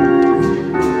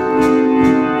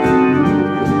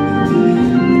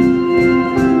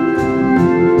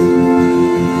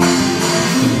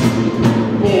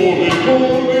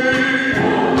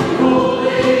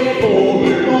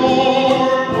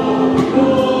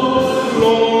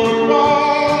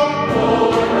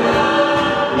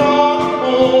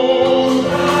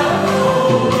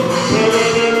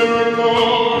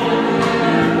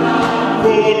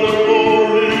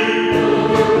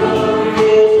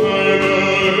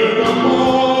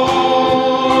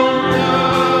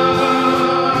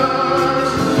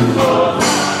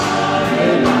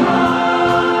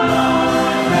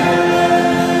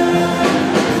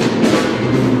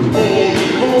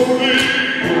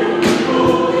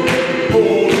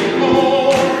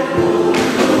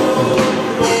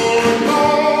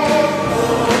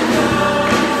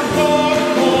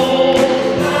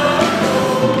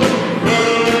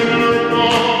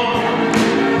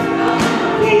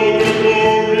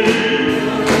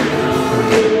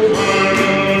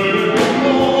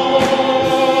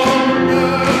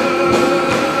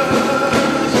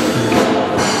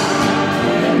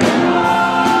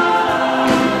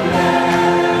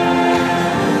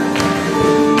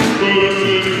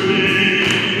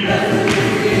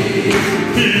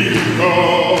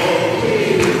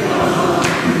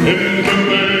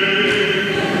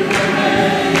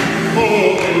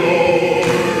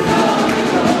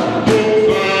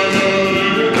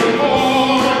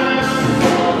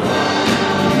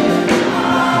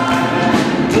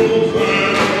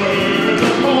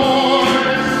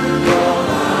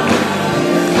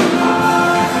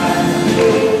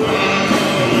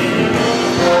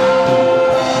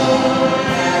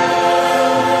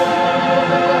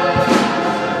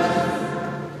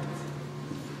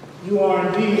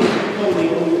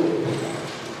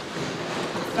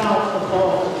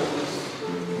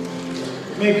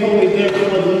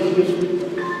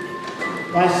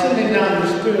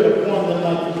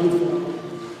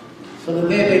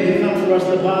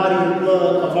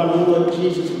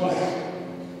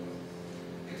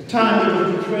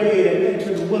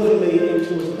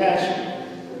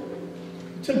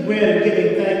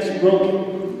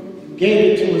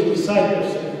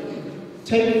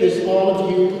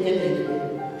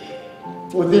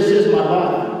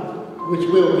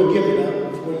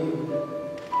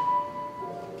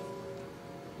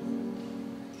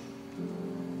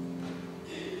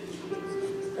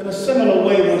 In a similar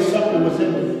way, when supper was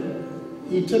ended,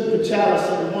 he took the chalice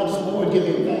and once more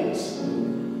giving thanks,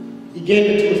 he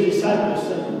gave it to his disciples,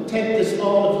 saying, "Take this,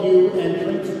 all of you, and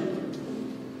drink from it.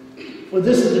 For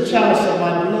this is the chalice of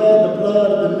my blood, the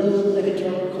blood of the new and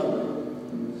eternal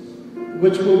covenant,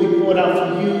 which will be poured out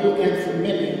for you and for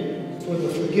many for the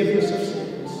forgiveness of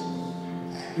sins.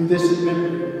 Do this in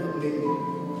memory of me."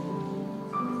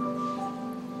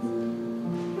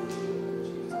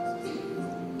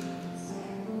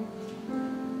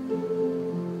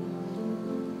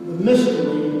 The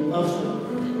mystery of faith.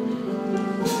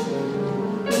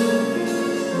 Resurrection.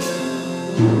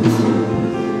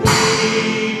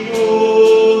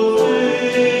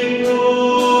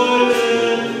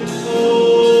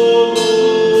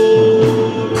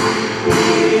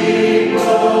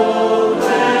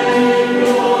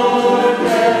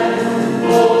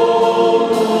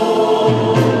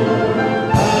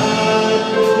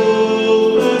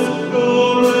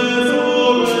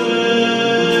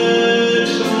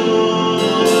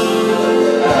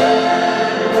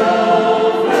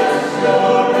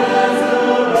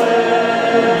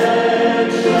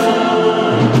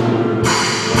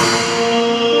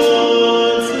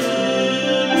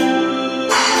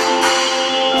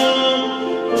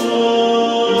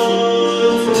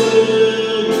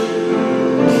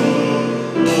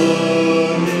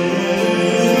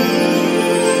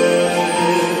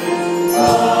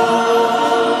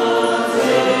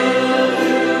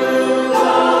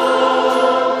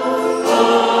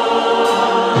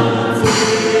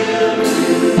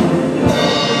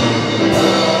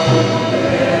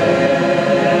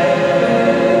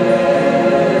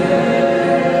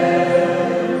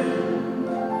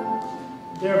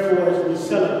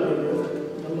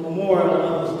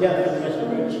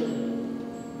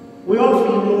 We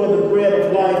offer you, Lord, the bread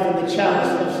of life and the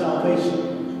chalice of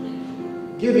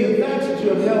salvation, giving thanks that you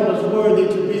have held us worthy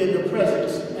to be in your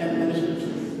presence and minister to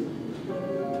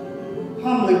you.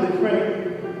 Humbly we pray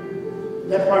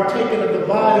that partaking of the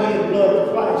body and blood of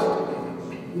Christ,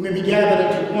 we may be gathered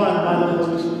into one by the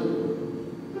Holy Spirit.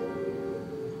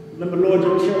 Remember, Lord,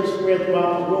 your church spread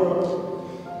throughout the world.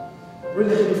 Bring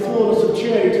us in the fullness of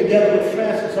charity together with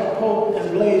Francis, our Pope,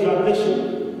 and Blaise, our Bishop,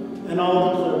 and all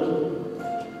the clergy.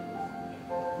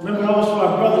 Remember also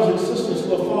our brothers and sisters who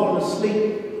have fallen asleep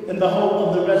in the hope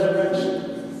of the resurrection.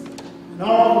 And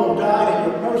all who have died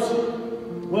in your mercy,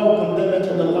 welcome them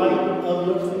into the light of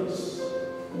your face.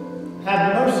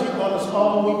 Have mercy on us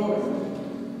all, we pray.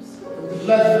 The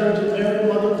blessed Virgin Mary,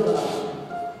 Mother of God,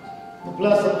 the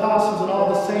blessed apostles and all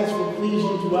the saints who please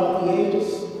you throughout the ages,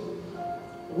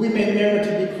 we may merit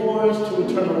to be poised to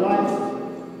eternal life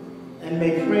and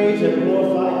may praise and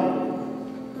glorify you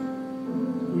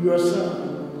through your Son,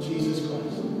 Jesus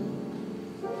Christ.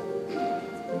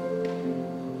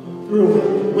 Through him,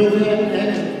 with him, and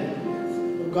in him,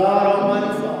 O God,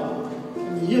 Almighty Father, in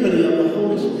the unity of the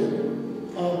Holy Spirit,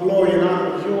 all glory and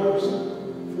honor is yours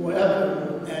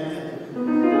forever and ever.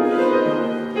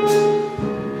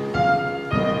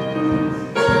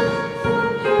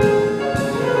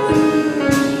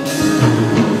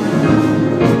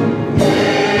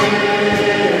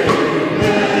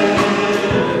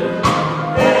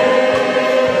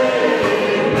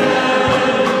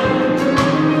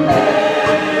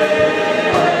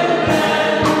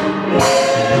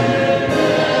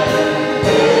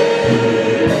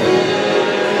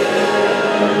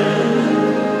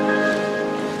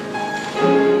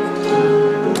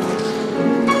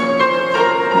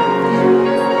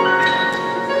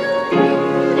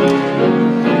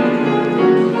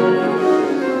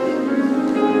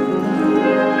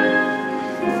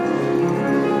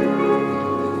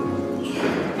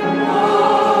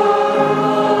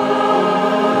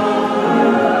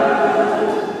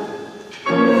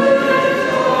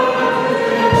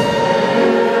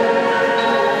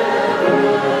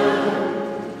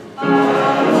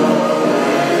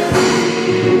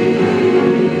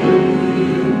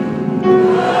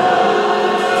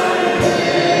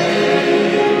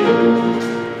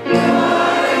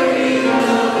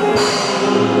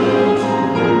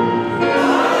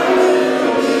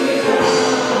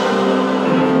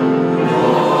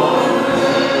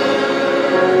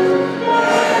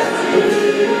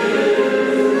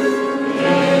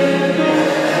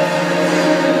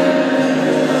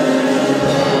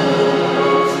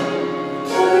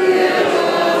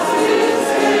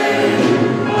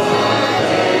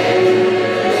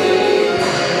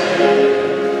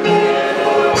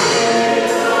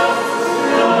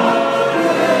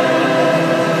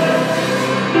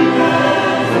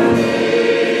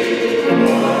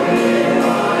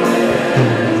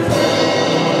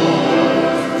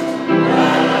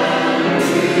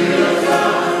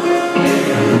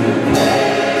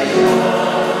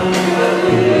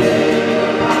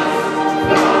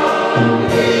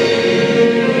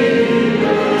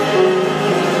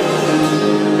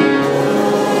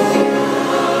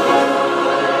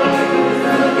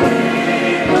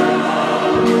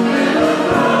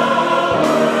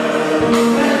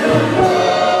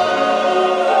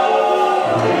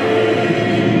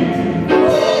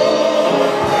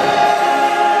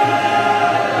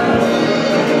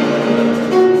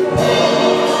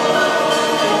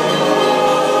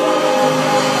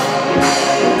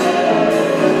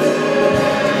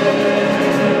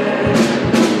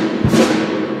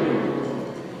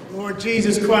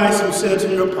 Jesus Christ, who said to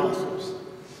your apostles,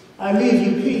 I leave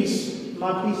you peace,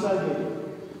 my peace I give you.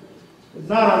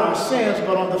 Not on our sins,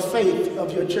 but on the faith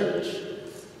of your church.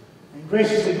 And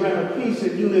graciously grant her peace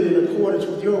and unity in accordance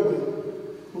with your will,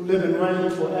 who live and reign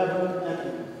forever and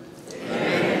ever.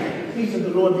 Amen. The peace of the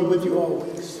Lord be with you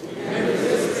always.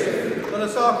 Amen. Let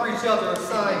us offer each other a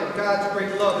sign of God's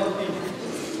great love and peace.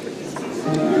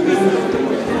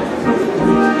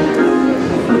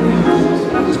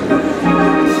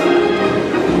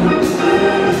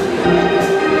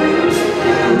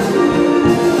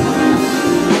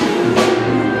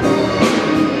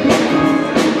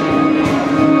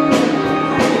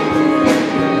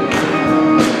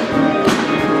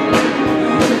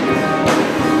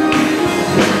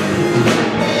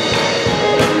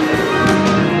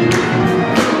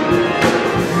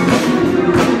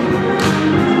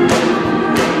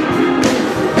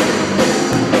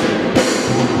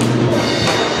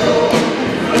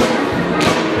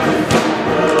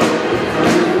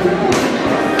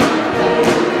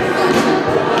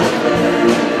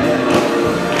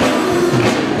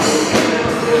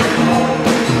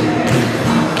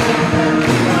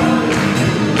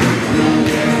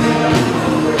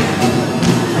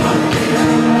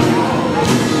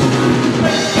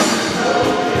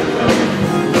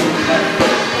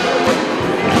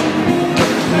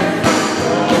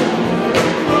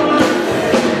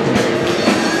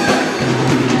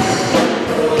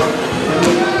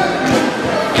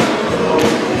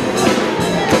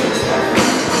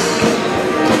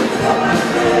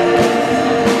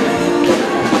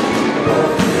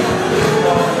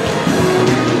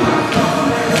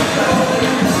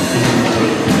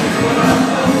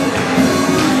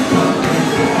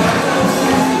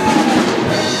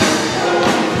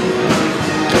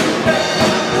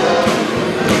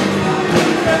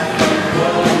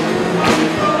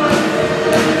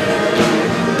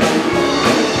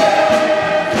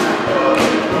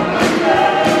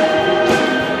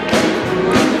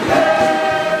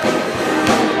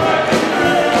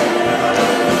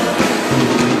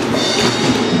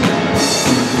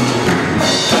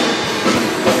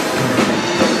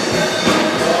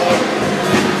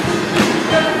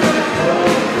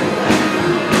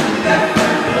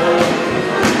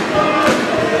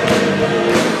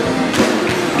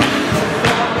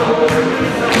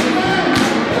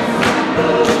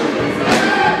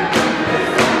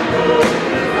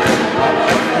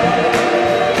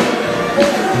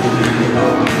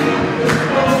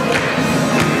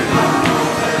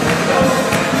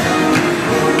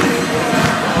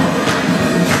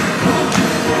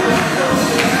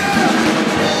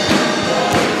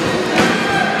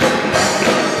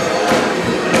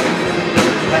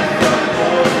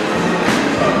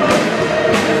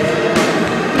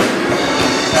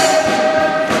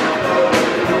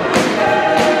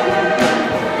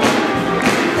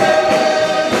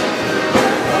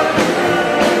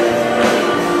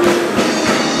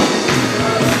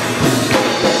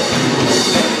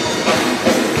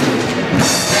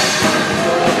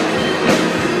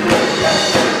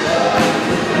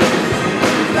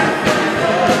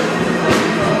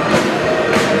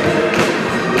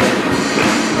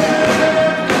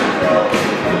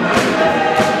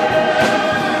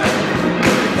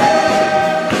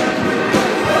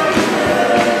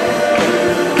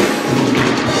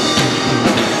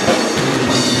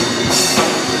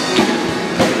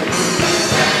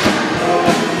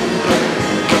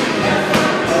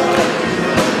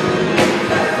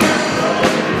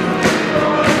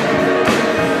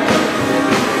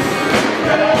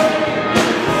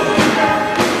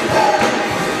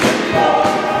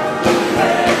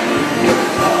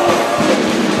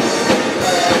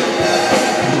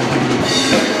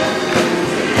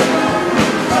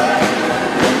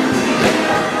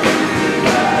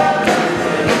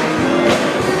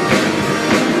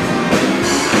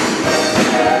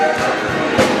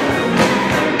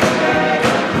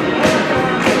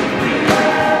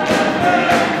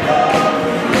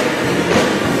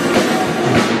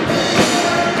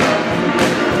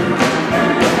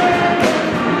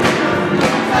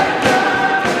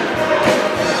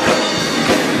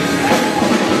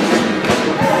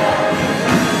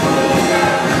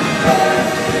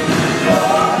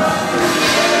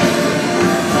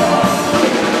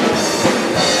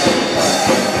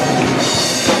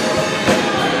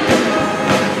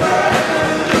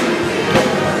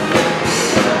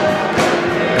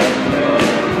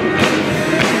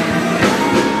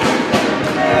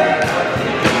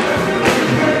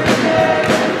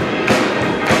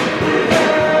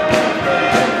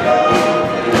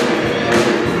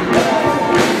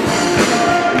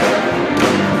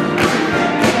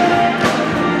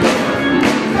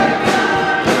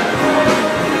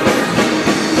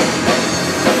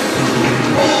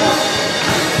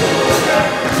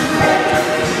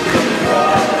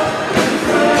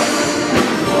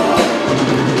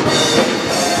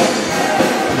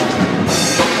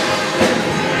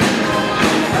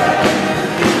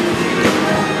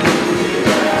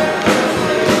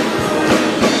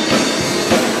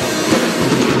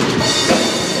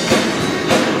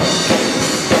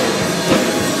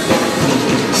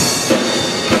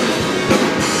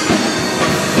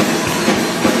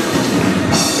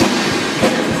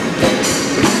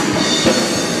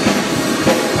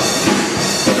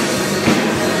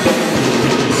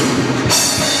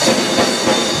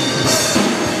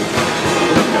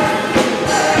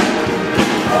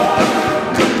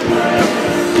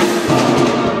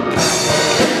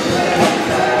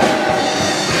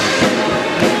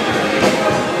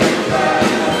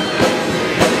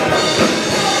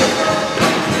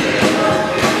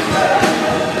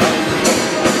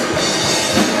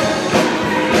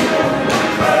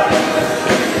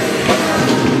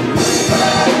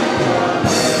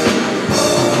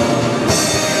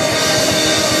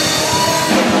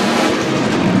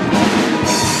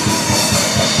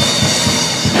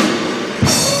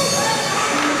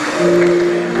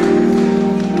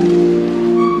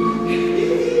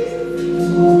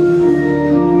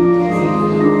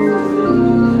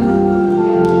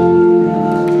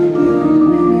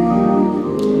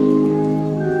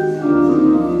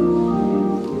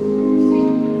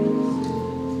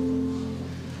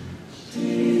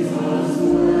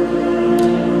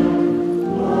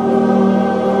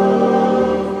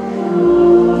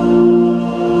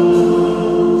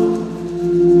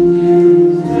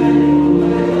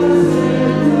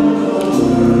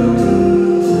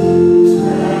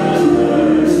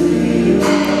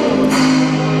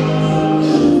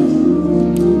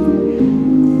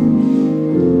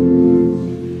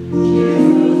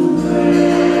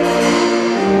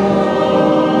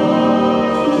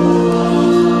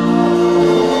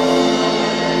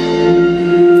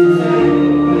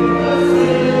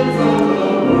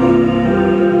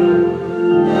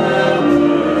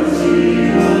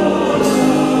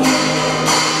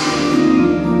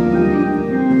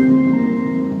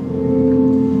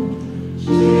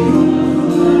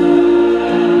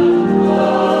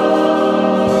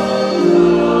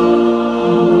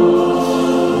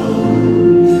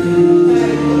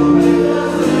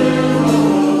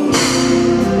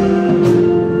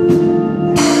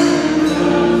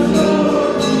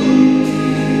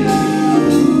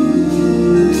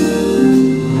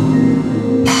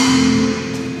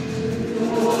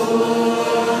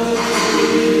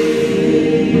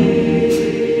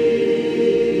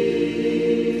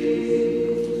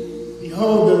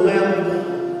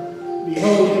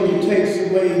 and he takes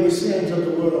away the sins of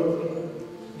the world.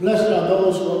 Blessed are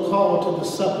those who are called to the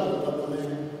supper of the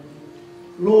Lamb.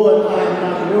 Lord, I am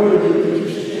not worthy that you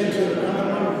should enter under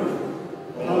my roof,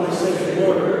 but only say the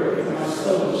word, and my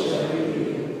soul shall be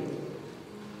healed.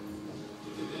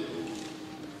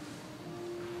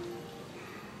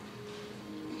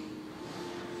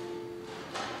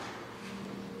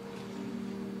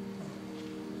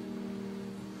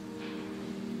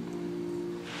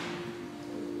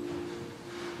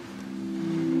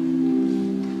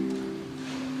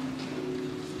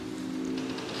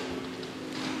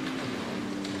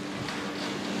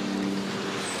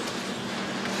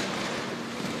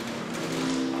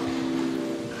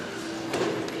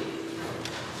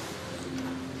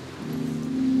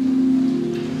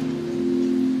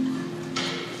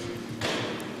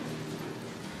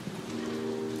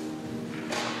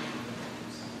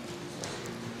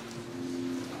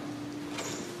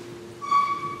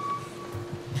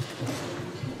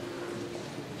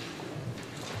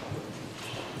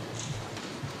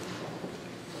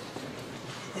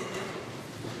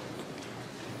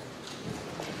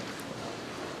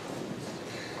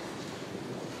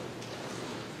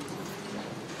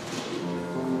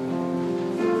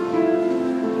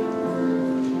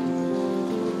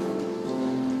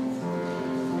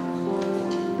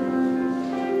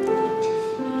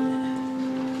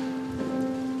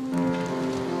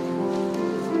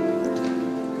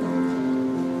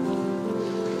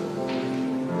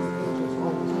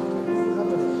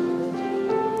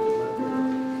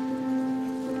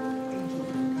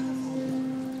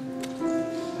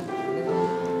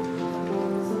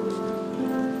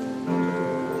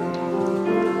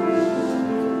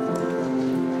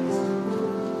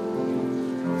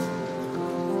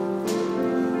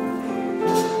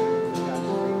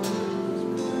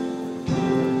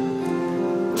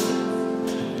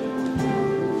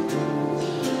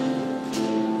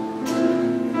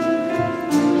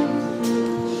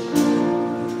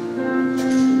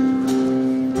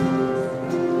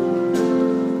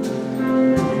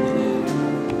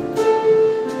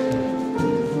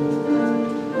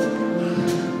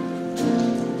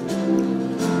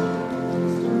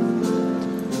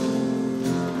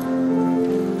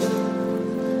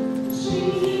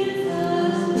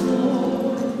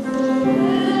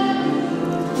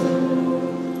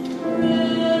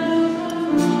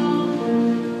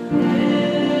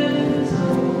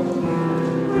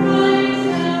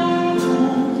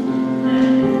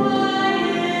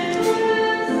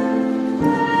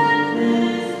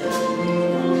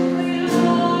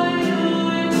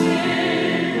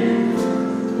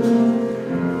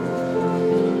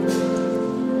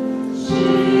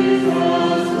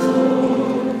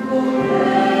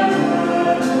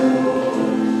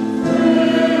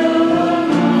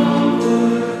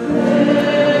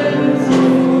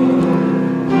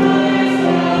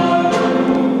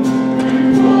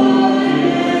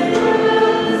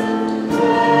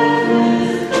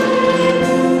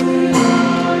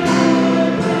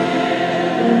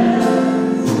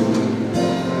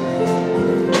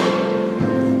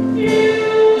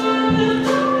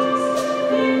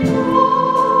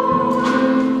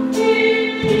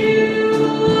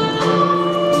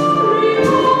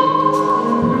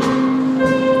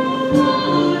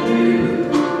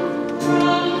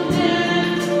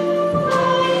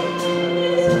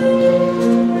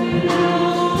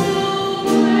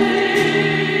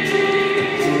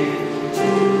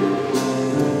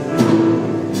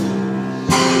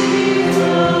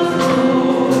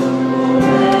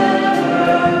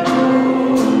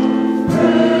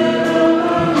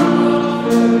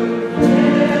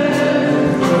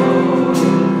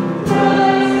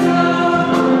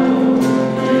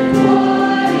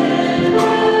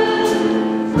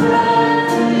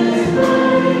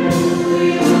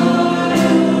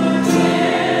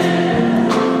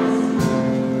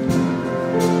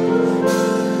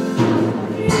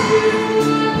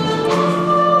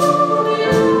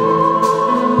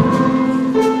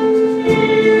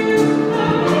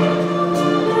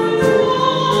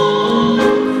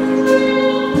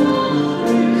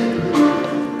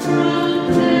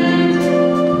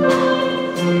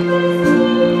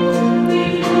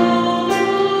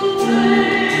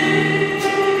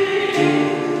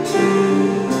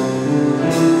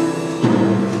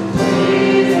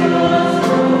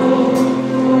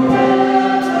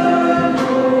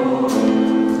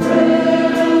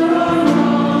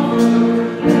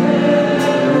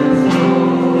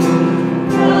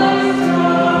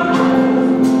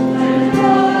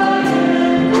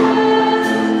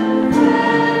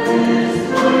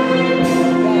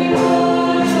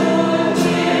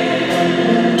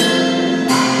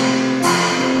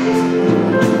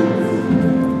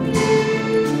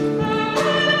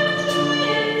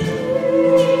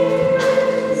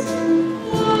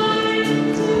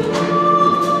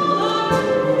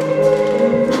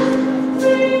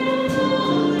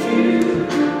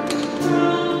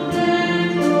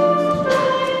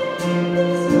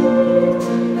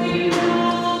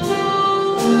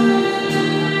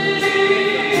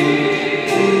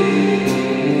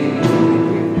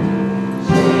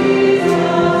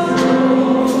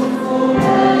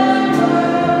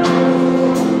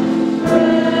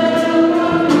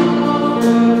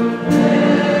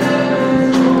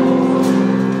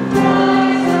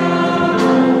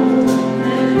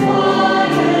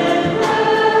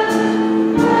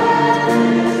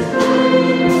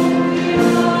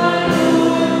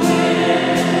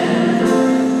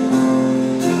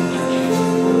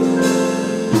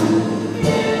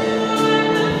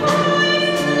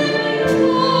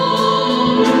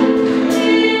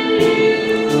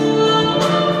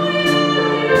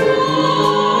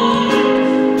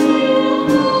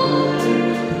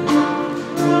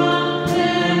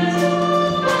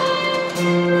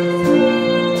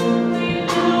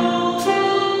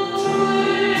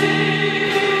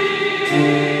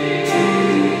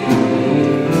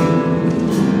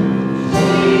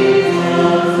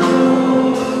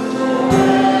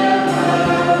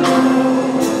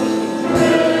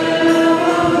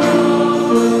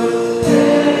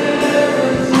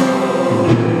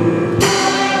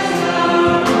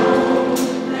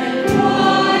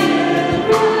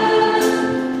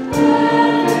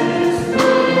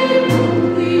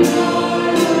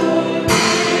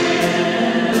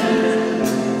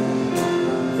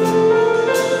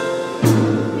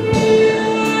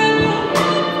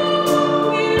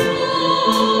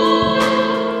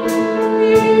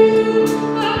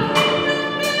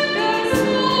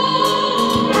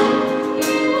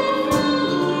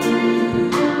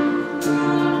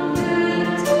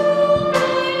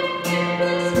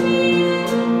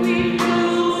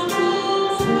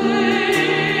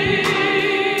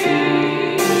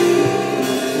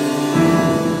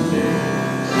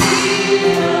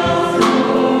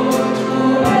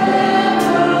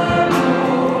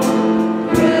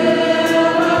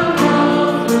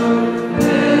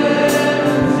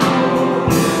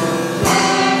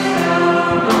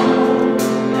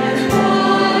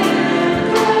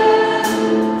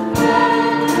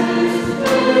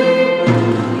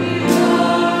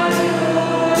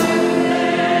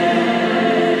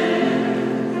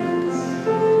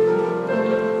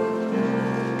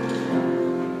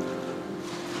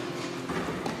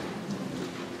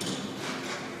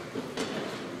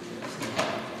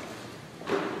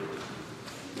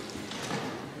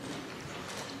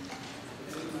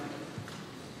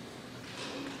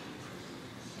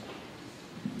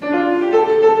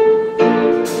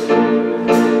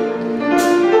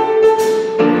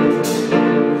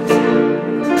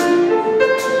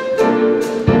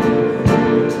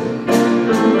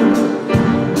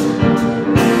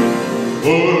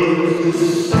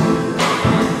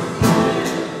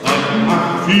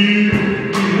 feel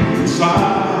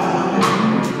inside.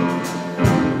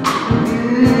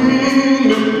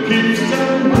 It keeps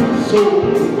my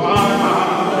soul wide.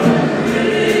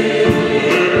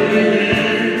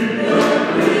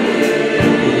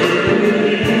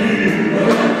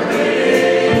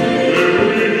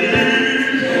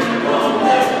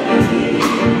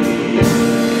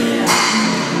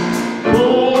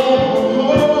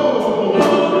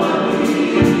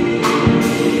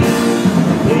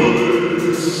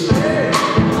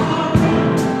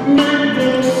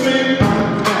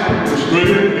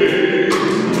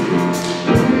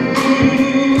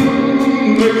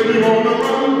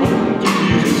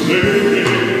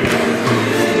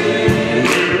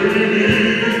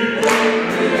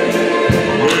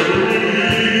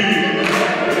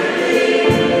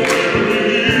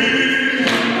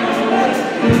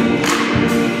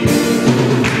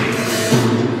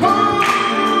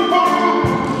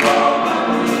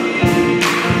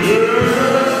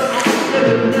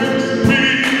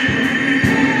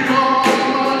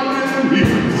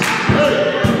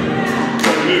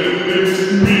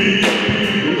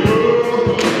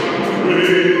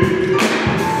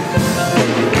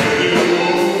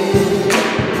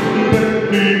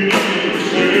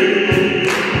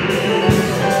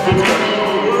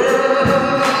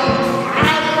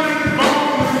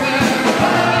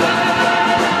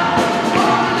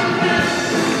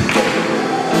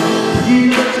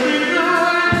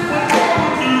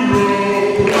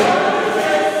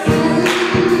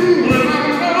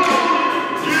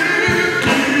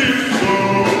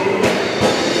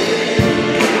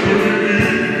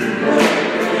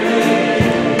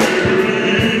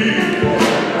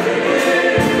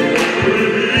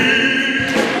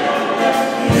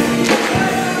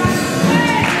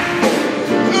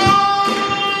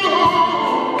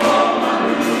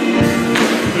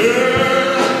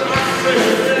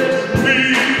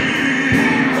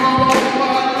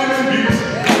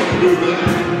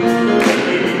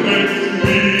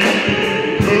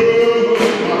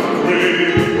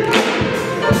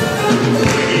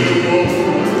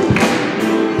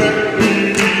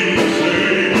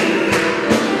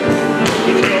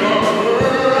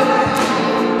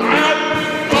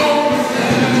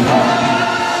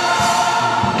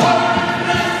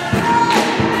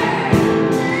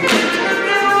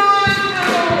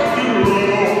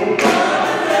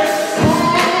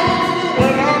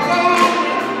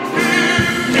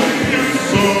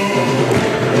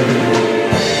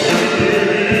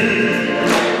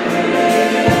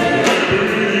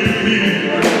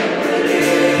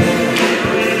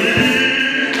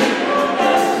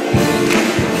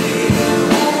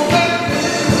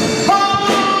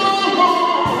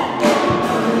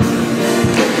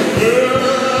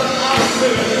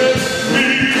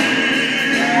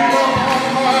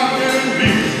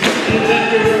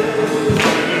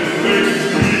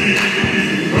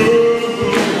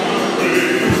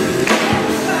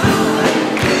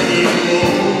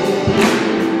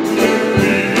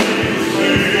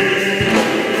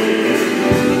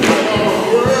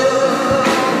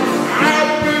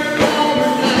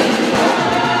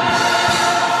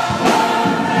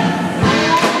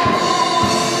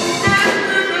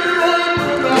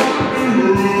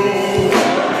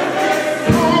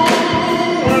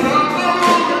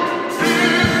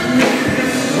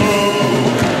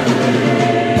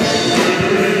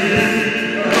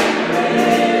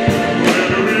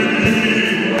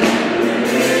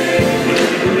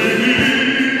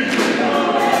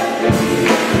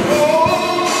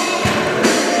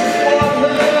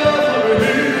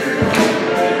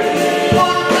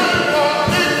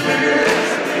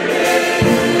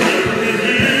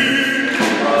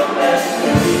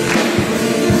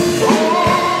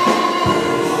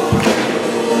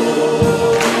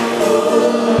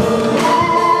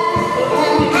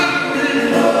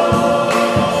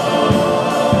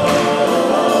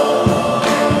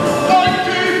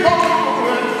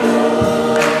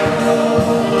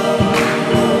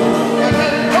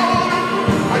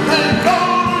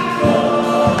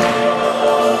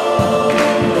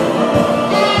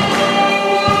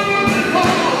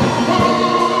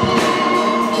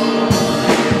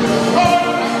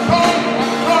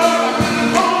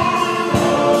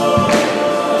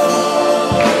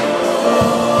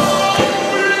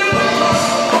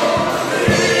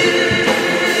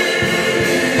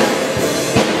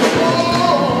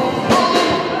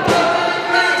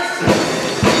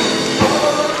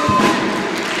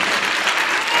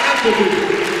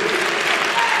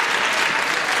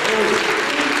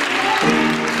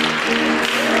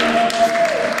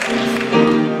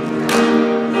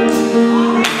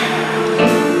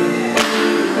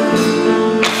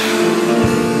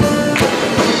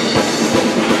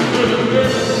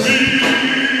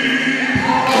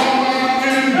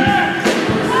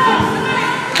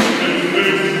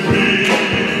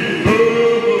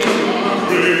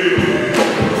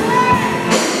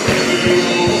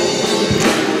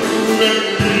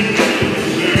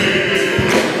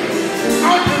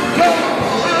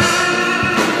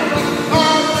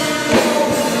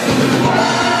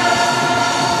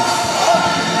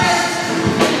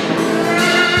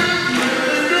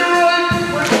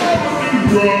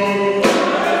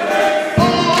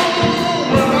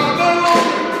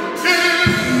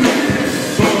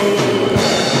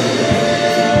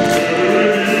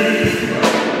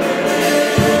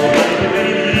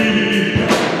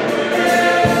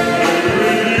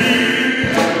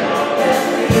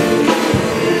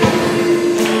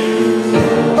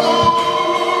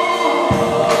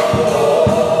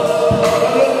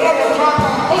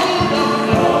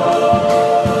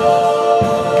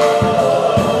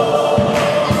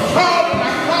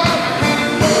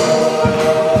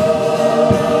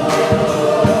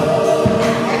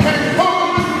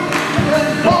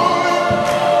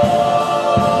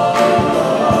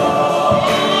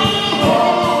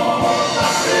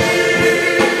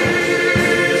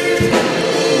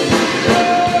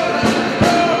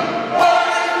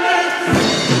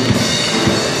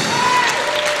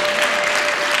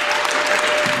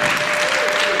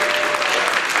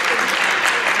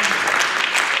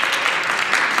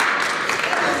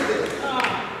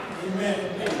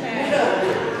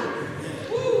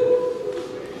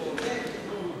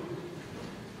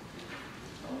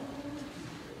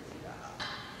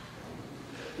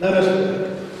 Let us pray.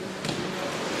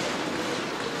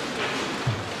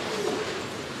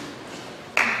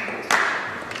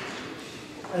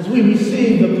 As we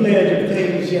receive the pledge of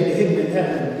things yet hidden in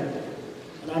heaven,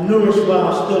 and are nourished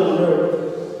while still on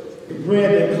earth, the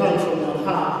bread that comes from on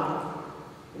high,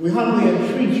 we humbly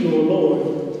entreat you, O Lord,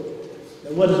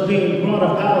 that what is being brought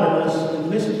about in us in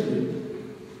mystery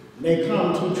may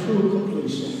come to true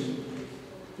completion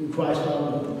through Christ our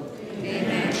Lord.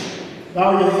 Amen.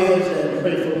 Bow your heads and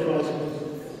pray for Christ.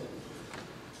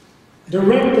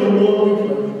 Direct, O Lord, we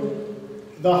pray,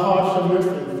 the hearts of your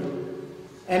faithful,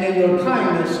 and in your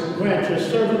kindness grant your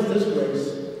servants this grace,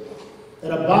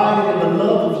 that abiding in the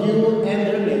love of you and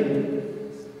their neighbor,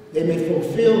 they may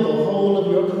fulfill the whole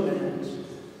of your commands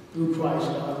through Christ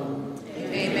our Lord.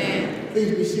 Amen.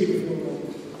 Please be seated for a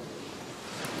moment.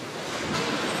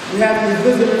 We have any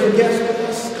visitors and guests with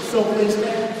us, so please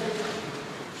stand.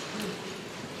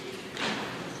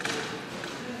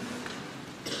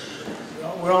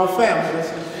 We're all family.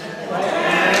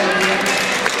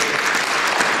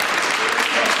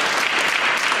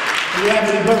 Do we have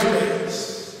any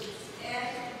birthdays?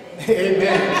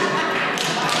 Amen.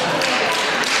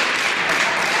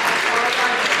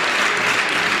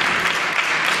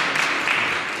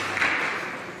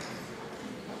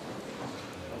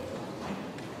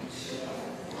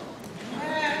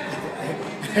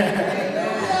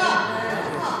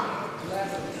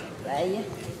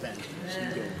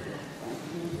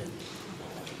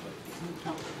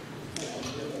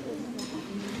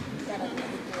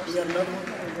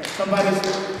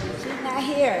 She's not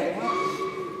here.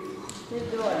 She's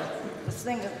doing the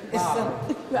singer. We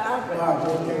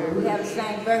have the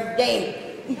same birthday.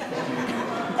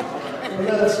 Well,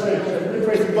 let us pray. We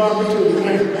pray for Barbara too.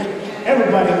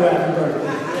 Everybody who has a birthday.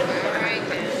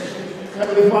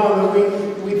 Heavenly Father,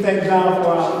 we thank God for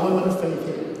our women of faith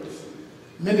here.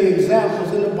 Many examples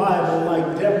in the Bible, like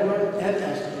Deborah and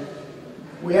Esther.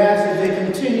 We ask that they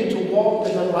continue to walk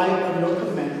in the light of your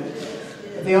commandments,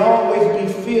 that they always be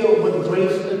filled with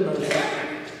grace and mercy,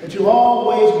 that you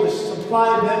always will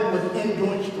supply them with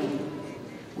enduring strength.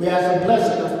 We ask a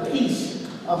blessing of peace,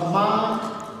 of mind,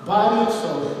 body, and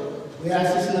soul. We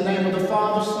ask this in the name of the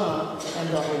Father, Son, and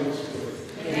the Holy Spirit.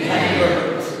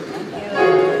 Amen.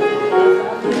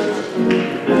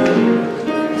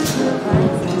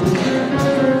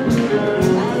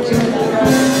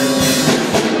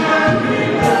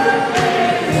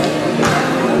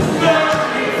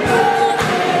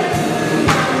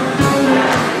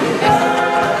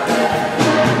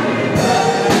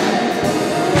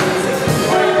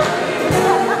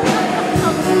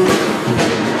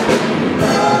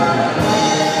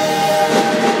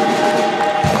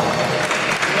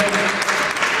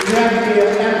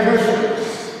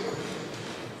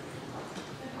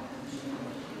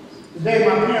 Today,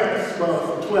 my parents,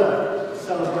 well, 12,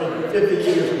 celebrated 50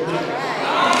 years of marriage.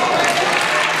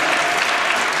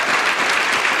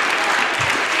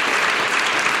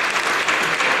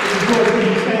 Could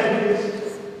you stand, please?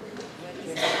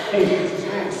 Hey,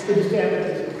 could you stand,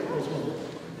 please?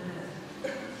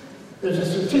 There's a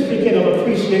certificate of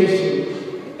appreciation.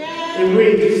 It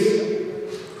reads,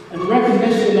 in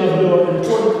recognition of your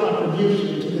important contribution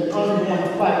to the ongoing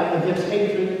fight against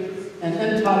hatred and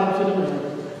intolerance in America,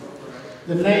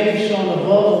 the name shown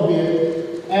above will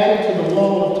be added to the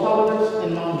wall of tolerance in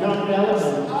Montgomery,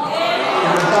 Alabama.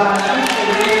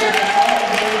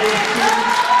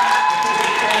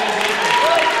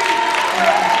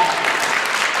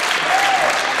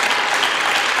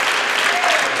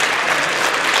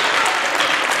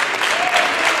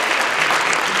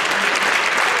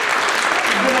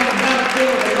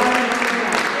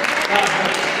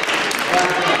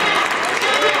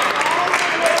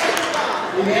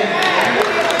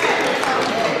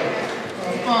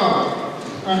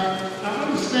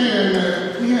 understand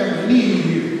that we have a need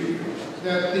here,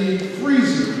 that the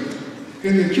freezer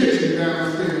in the kitchen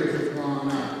downstairs has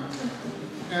gone out.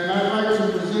 And I'd like to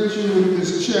present you with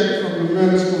this check from the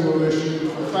Men's Coalition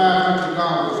for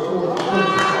 $500 toward the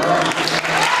purchase.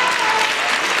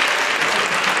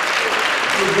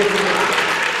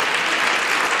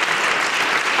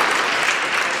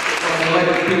 I'd like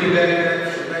to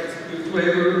piggyback the next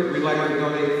flavor. We'd like to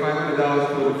donate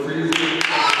 $500 for the freezer.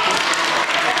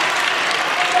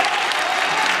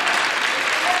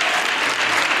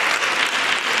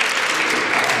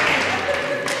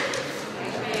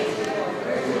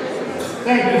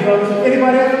 Thank you, brothers.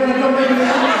 Anybody else want to donate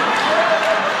anything?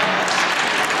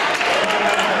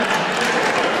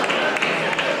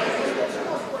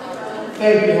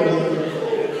 Thank you, brother.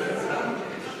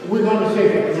 We're going to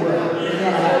take it as well. We're going to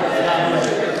have it. God bless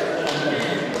you.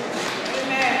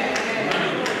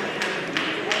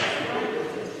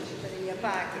 Put it in your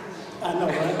pocket. I know,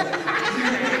 right?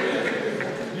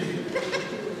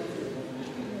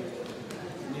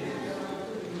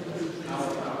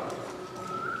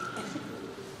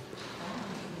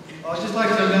 I'd just like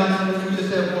to announce, we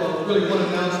just have really one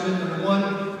announcement. Number one,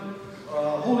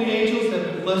 Holy Angels have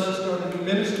been blessed to start a new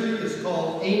ministry. It's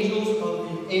called Angels of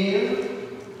the Air.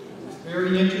 It's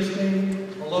very interesting,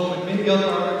 along with many other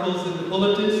articles in the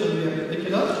bulletin, so we have to pick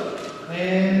it up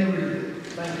and read it.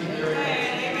 Thank you very much.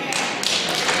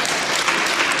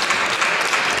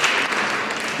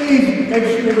 Please make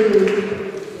sure you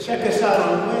check us out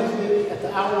on Wednesday at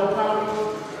the Hour of Power.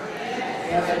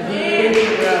 That's a good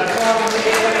reading.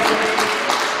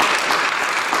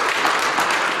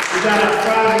 We got our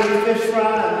Friday fish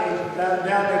fry. Down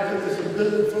there cooking some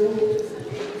good food.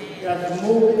 We got the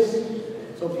movies.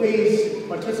 So please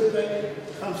participate,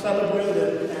 come celebrate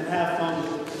it, and have fun.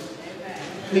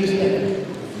 Please stand.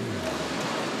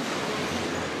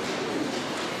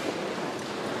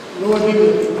 Lord be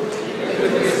with you.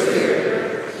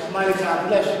 Almighty God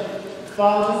bless you.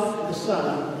 Father, the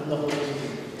Son, and the Holy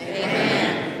Spirit.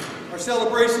 Amen. Our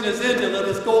celebration is ended. Let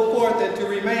us go forth and to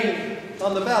remain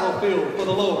on the battlefield for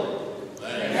the Lord.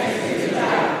 Thanks be to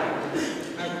God.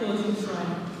 Our closing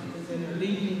song is in the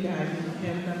leading guidance,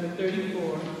 hymn number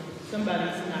 34.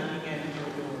 Somebody's knocking at your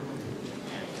door.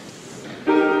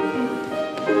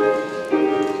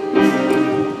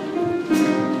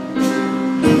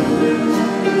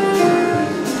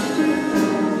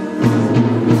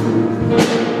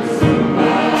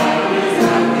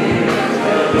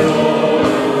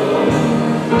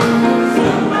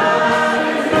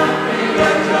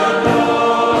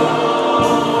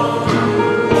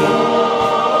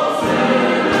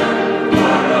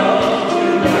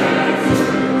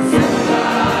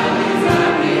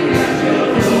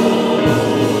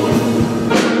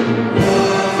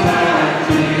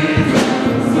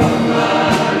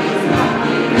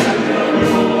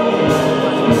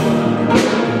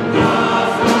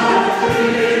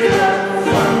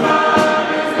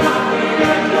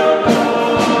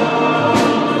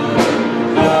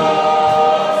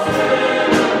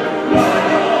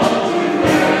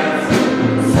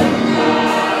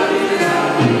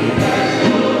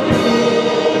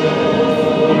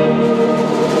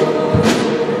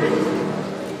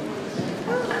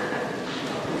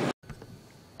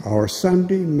 Our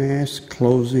Sunday Mass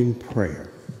closing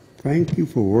prayer. Thank you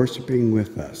for worshiping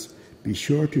with us. Be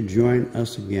sure to join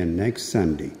us again next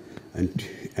Sunday.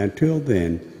 Until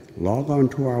then, log on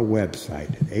to our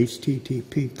website at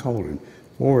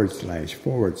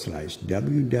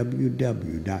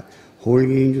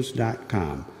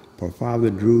http://www.holyangels.com for Father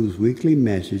Drew's weekly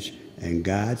message and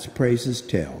God's Praises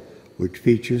Tell, which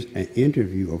features an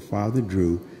interview of Father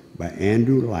Drew by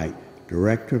Andrew Light,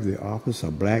 Director of the Office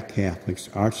of Black Catholics,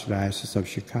 Archdiocese of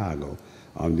Chicago,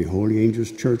 on the Holy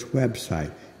Angels Church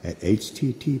website at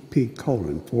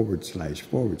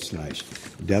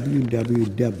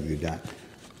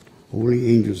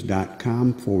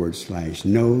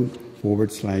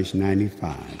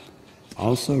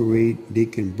Also read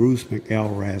Deacon Bruce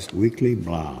McElrath's weekly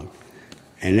blog.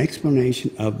 An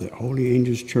explanation of the Holy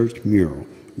Angels Church mural,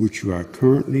 which you are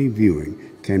currently viewing,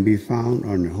 can be found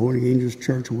on the Holy Angels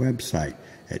Church website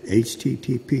at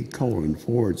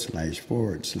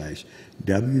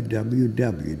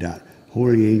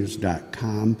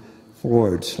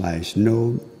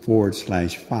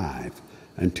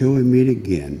Until we meet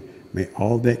again, may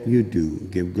all that you do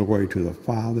give glory to the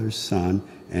Father, Son,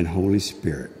 and Holy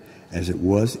Spirit, as it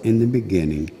was in the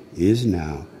beginning, is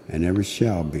now, and ever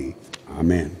shall be.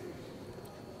 Amen.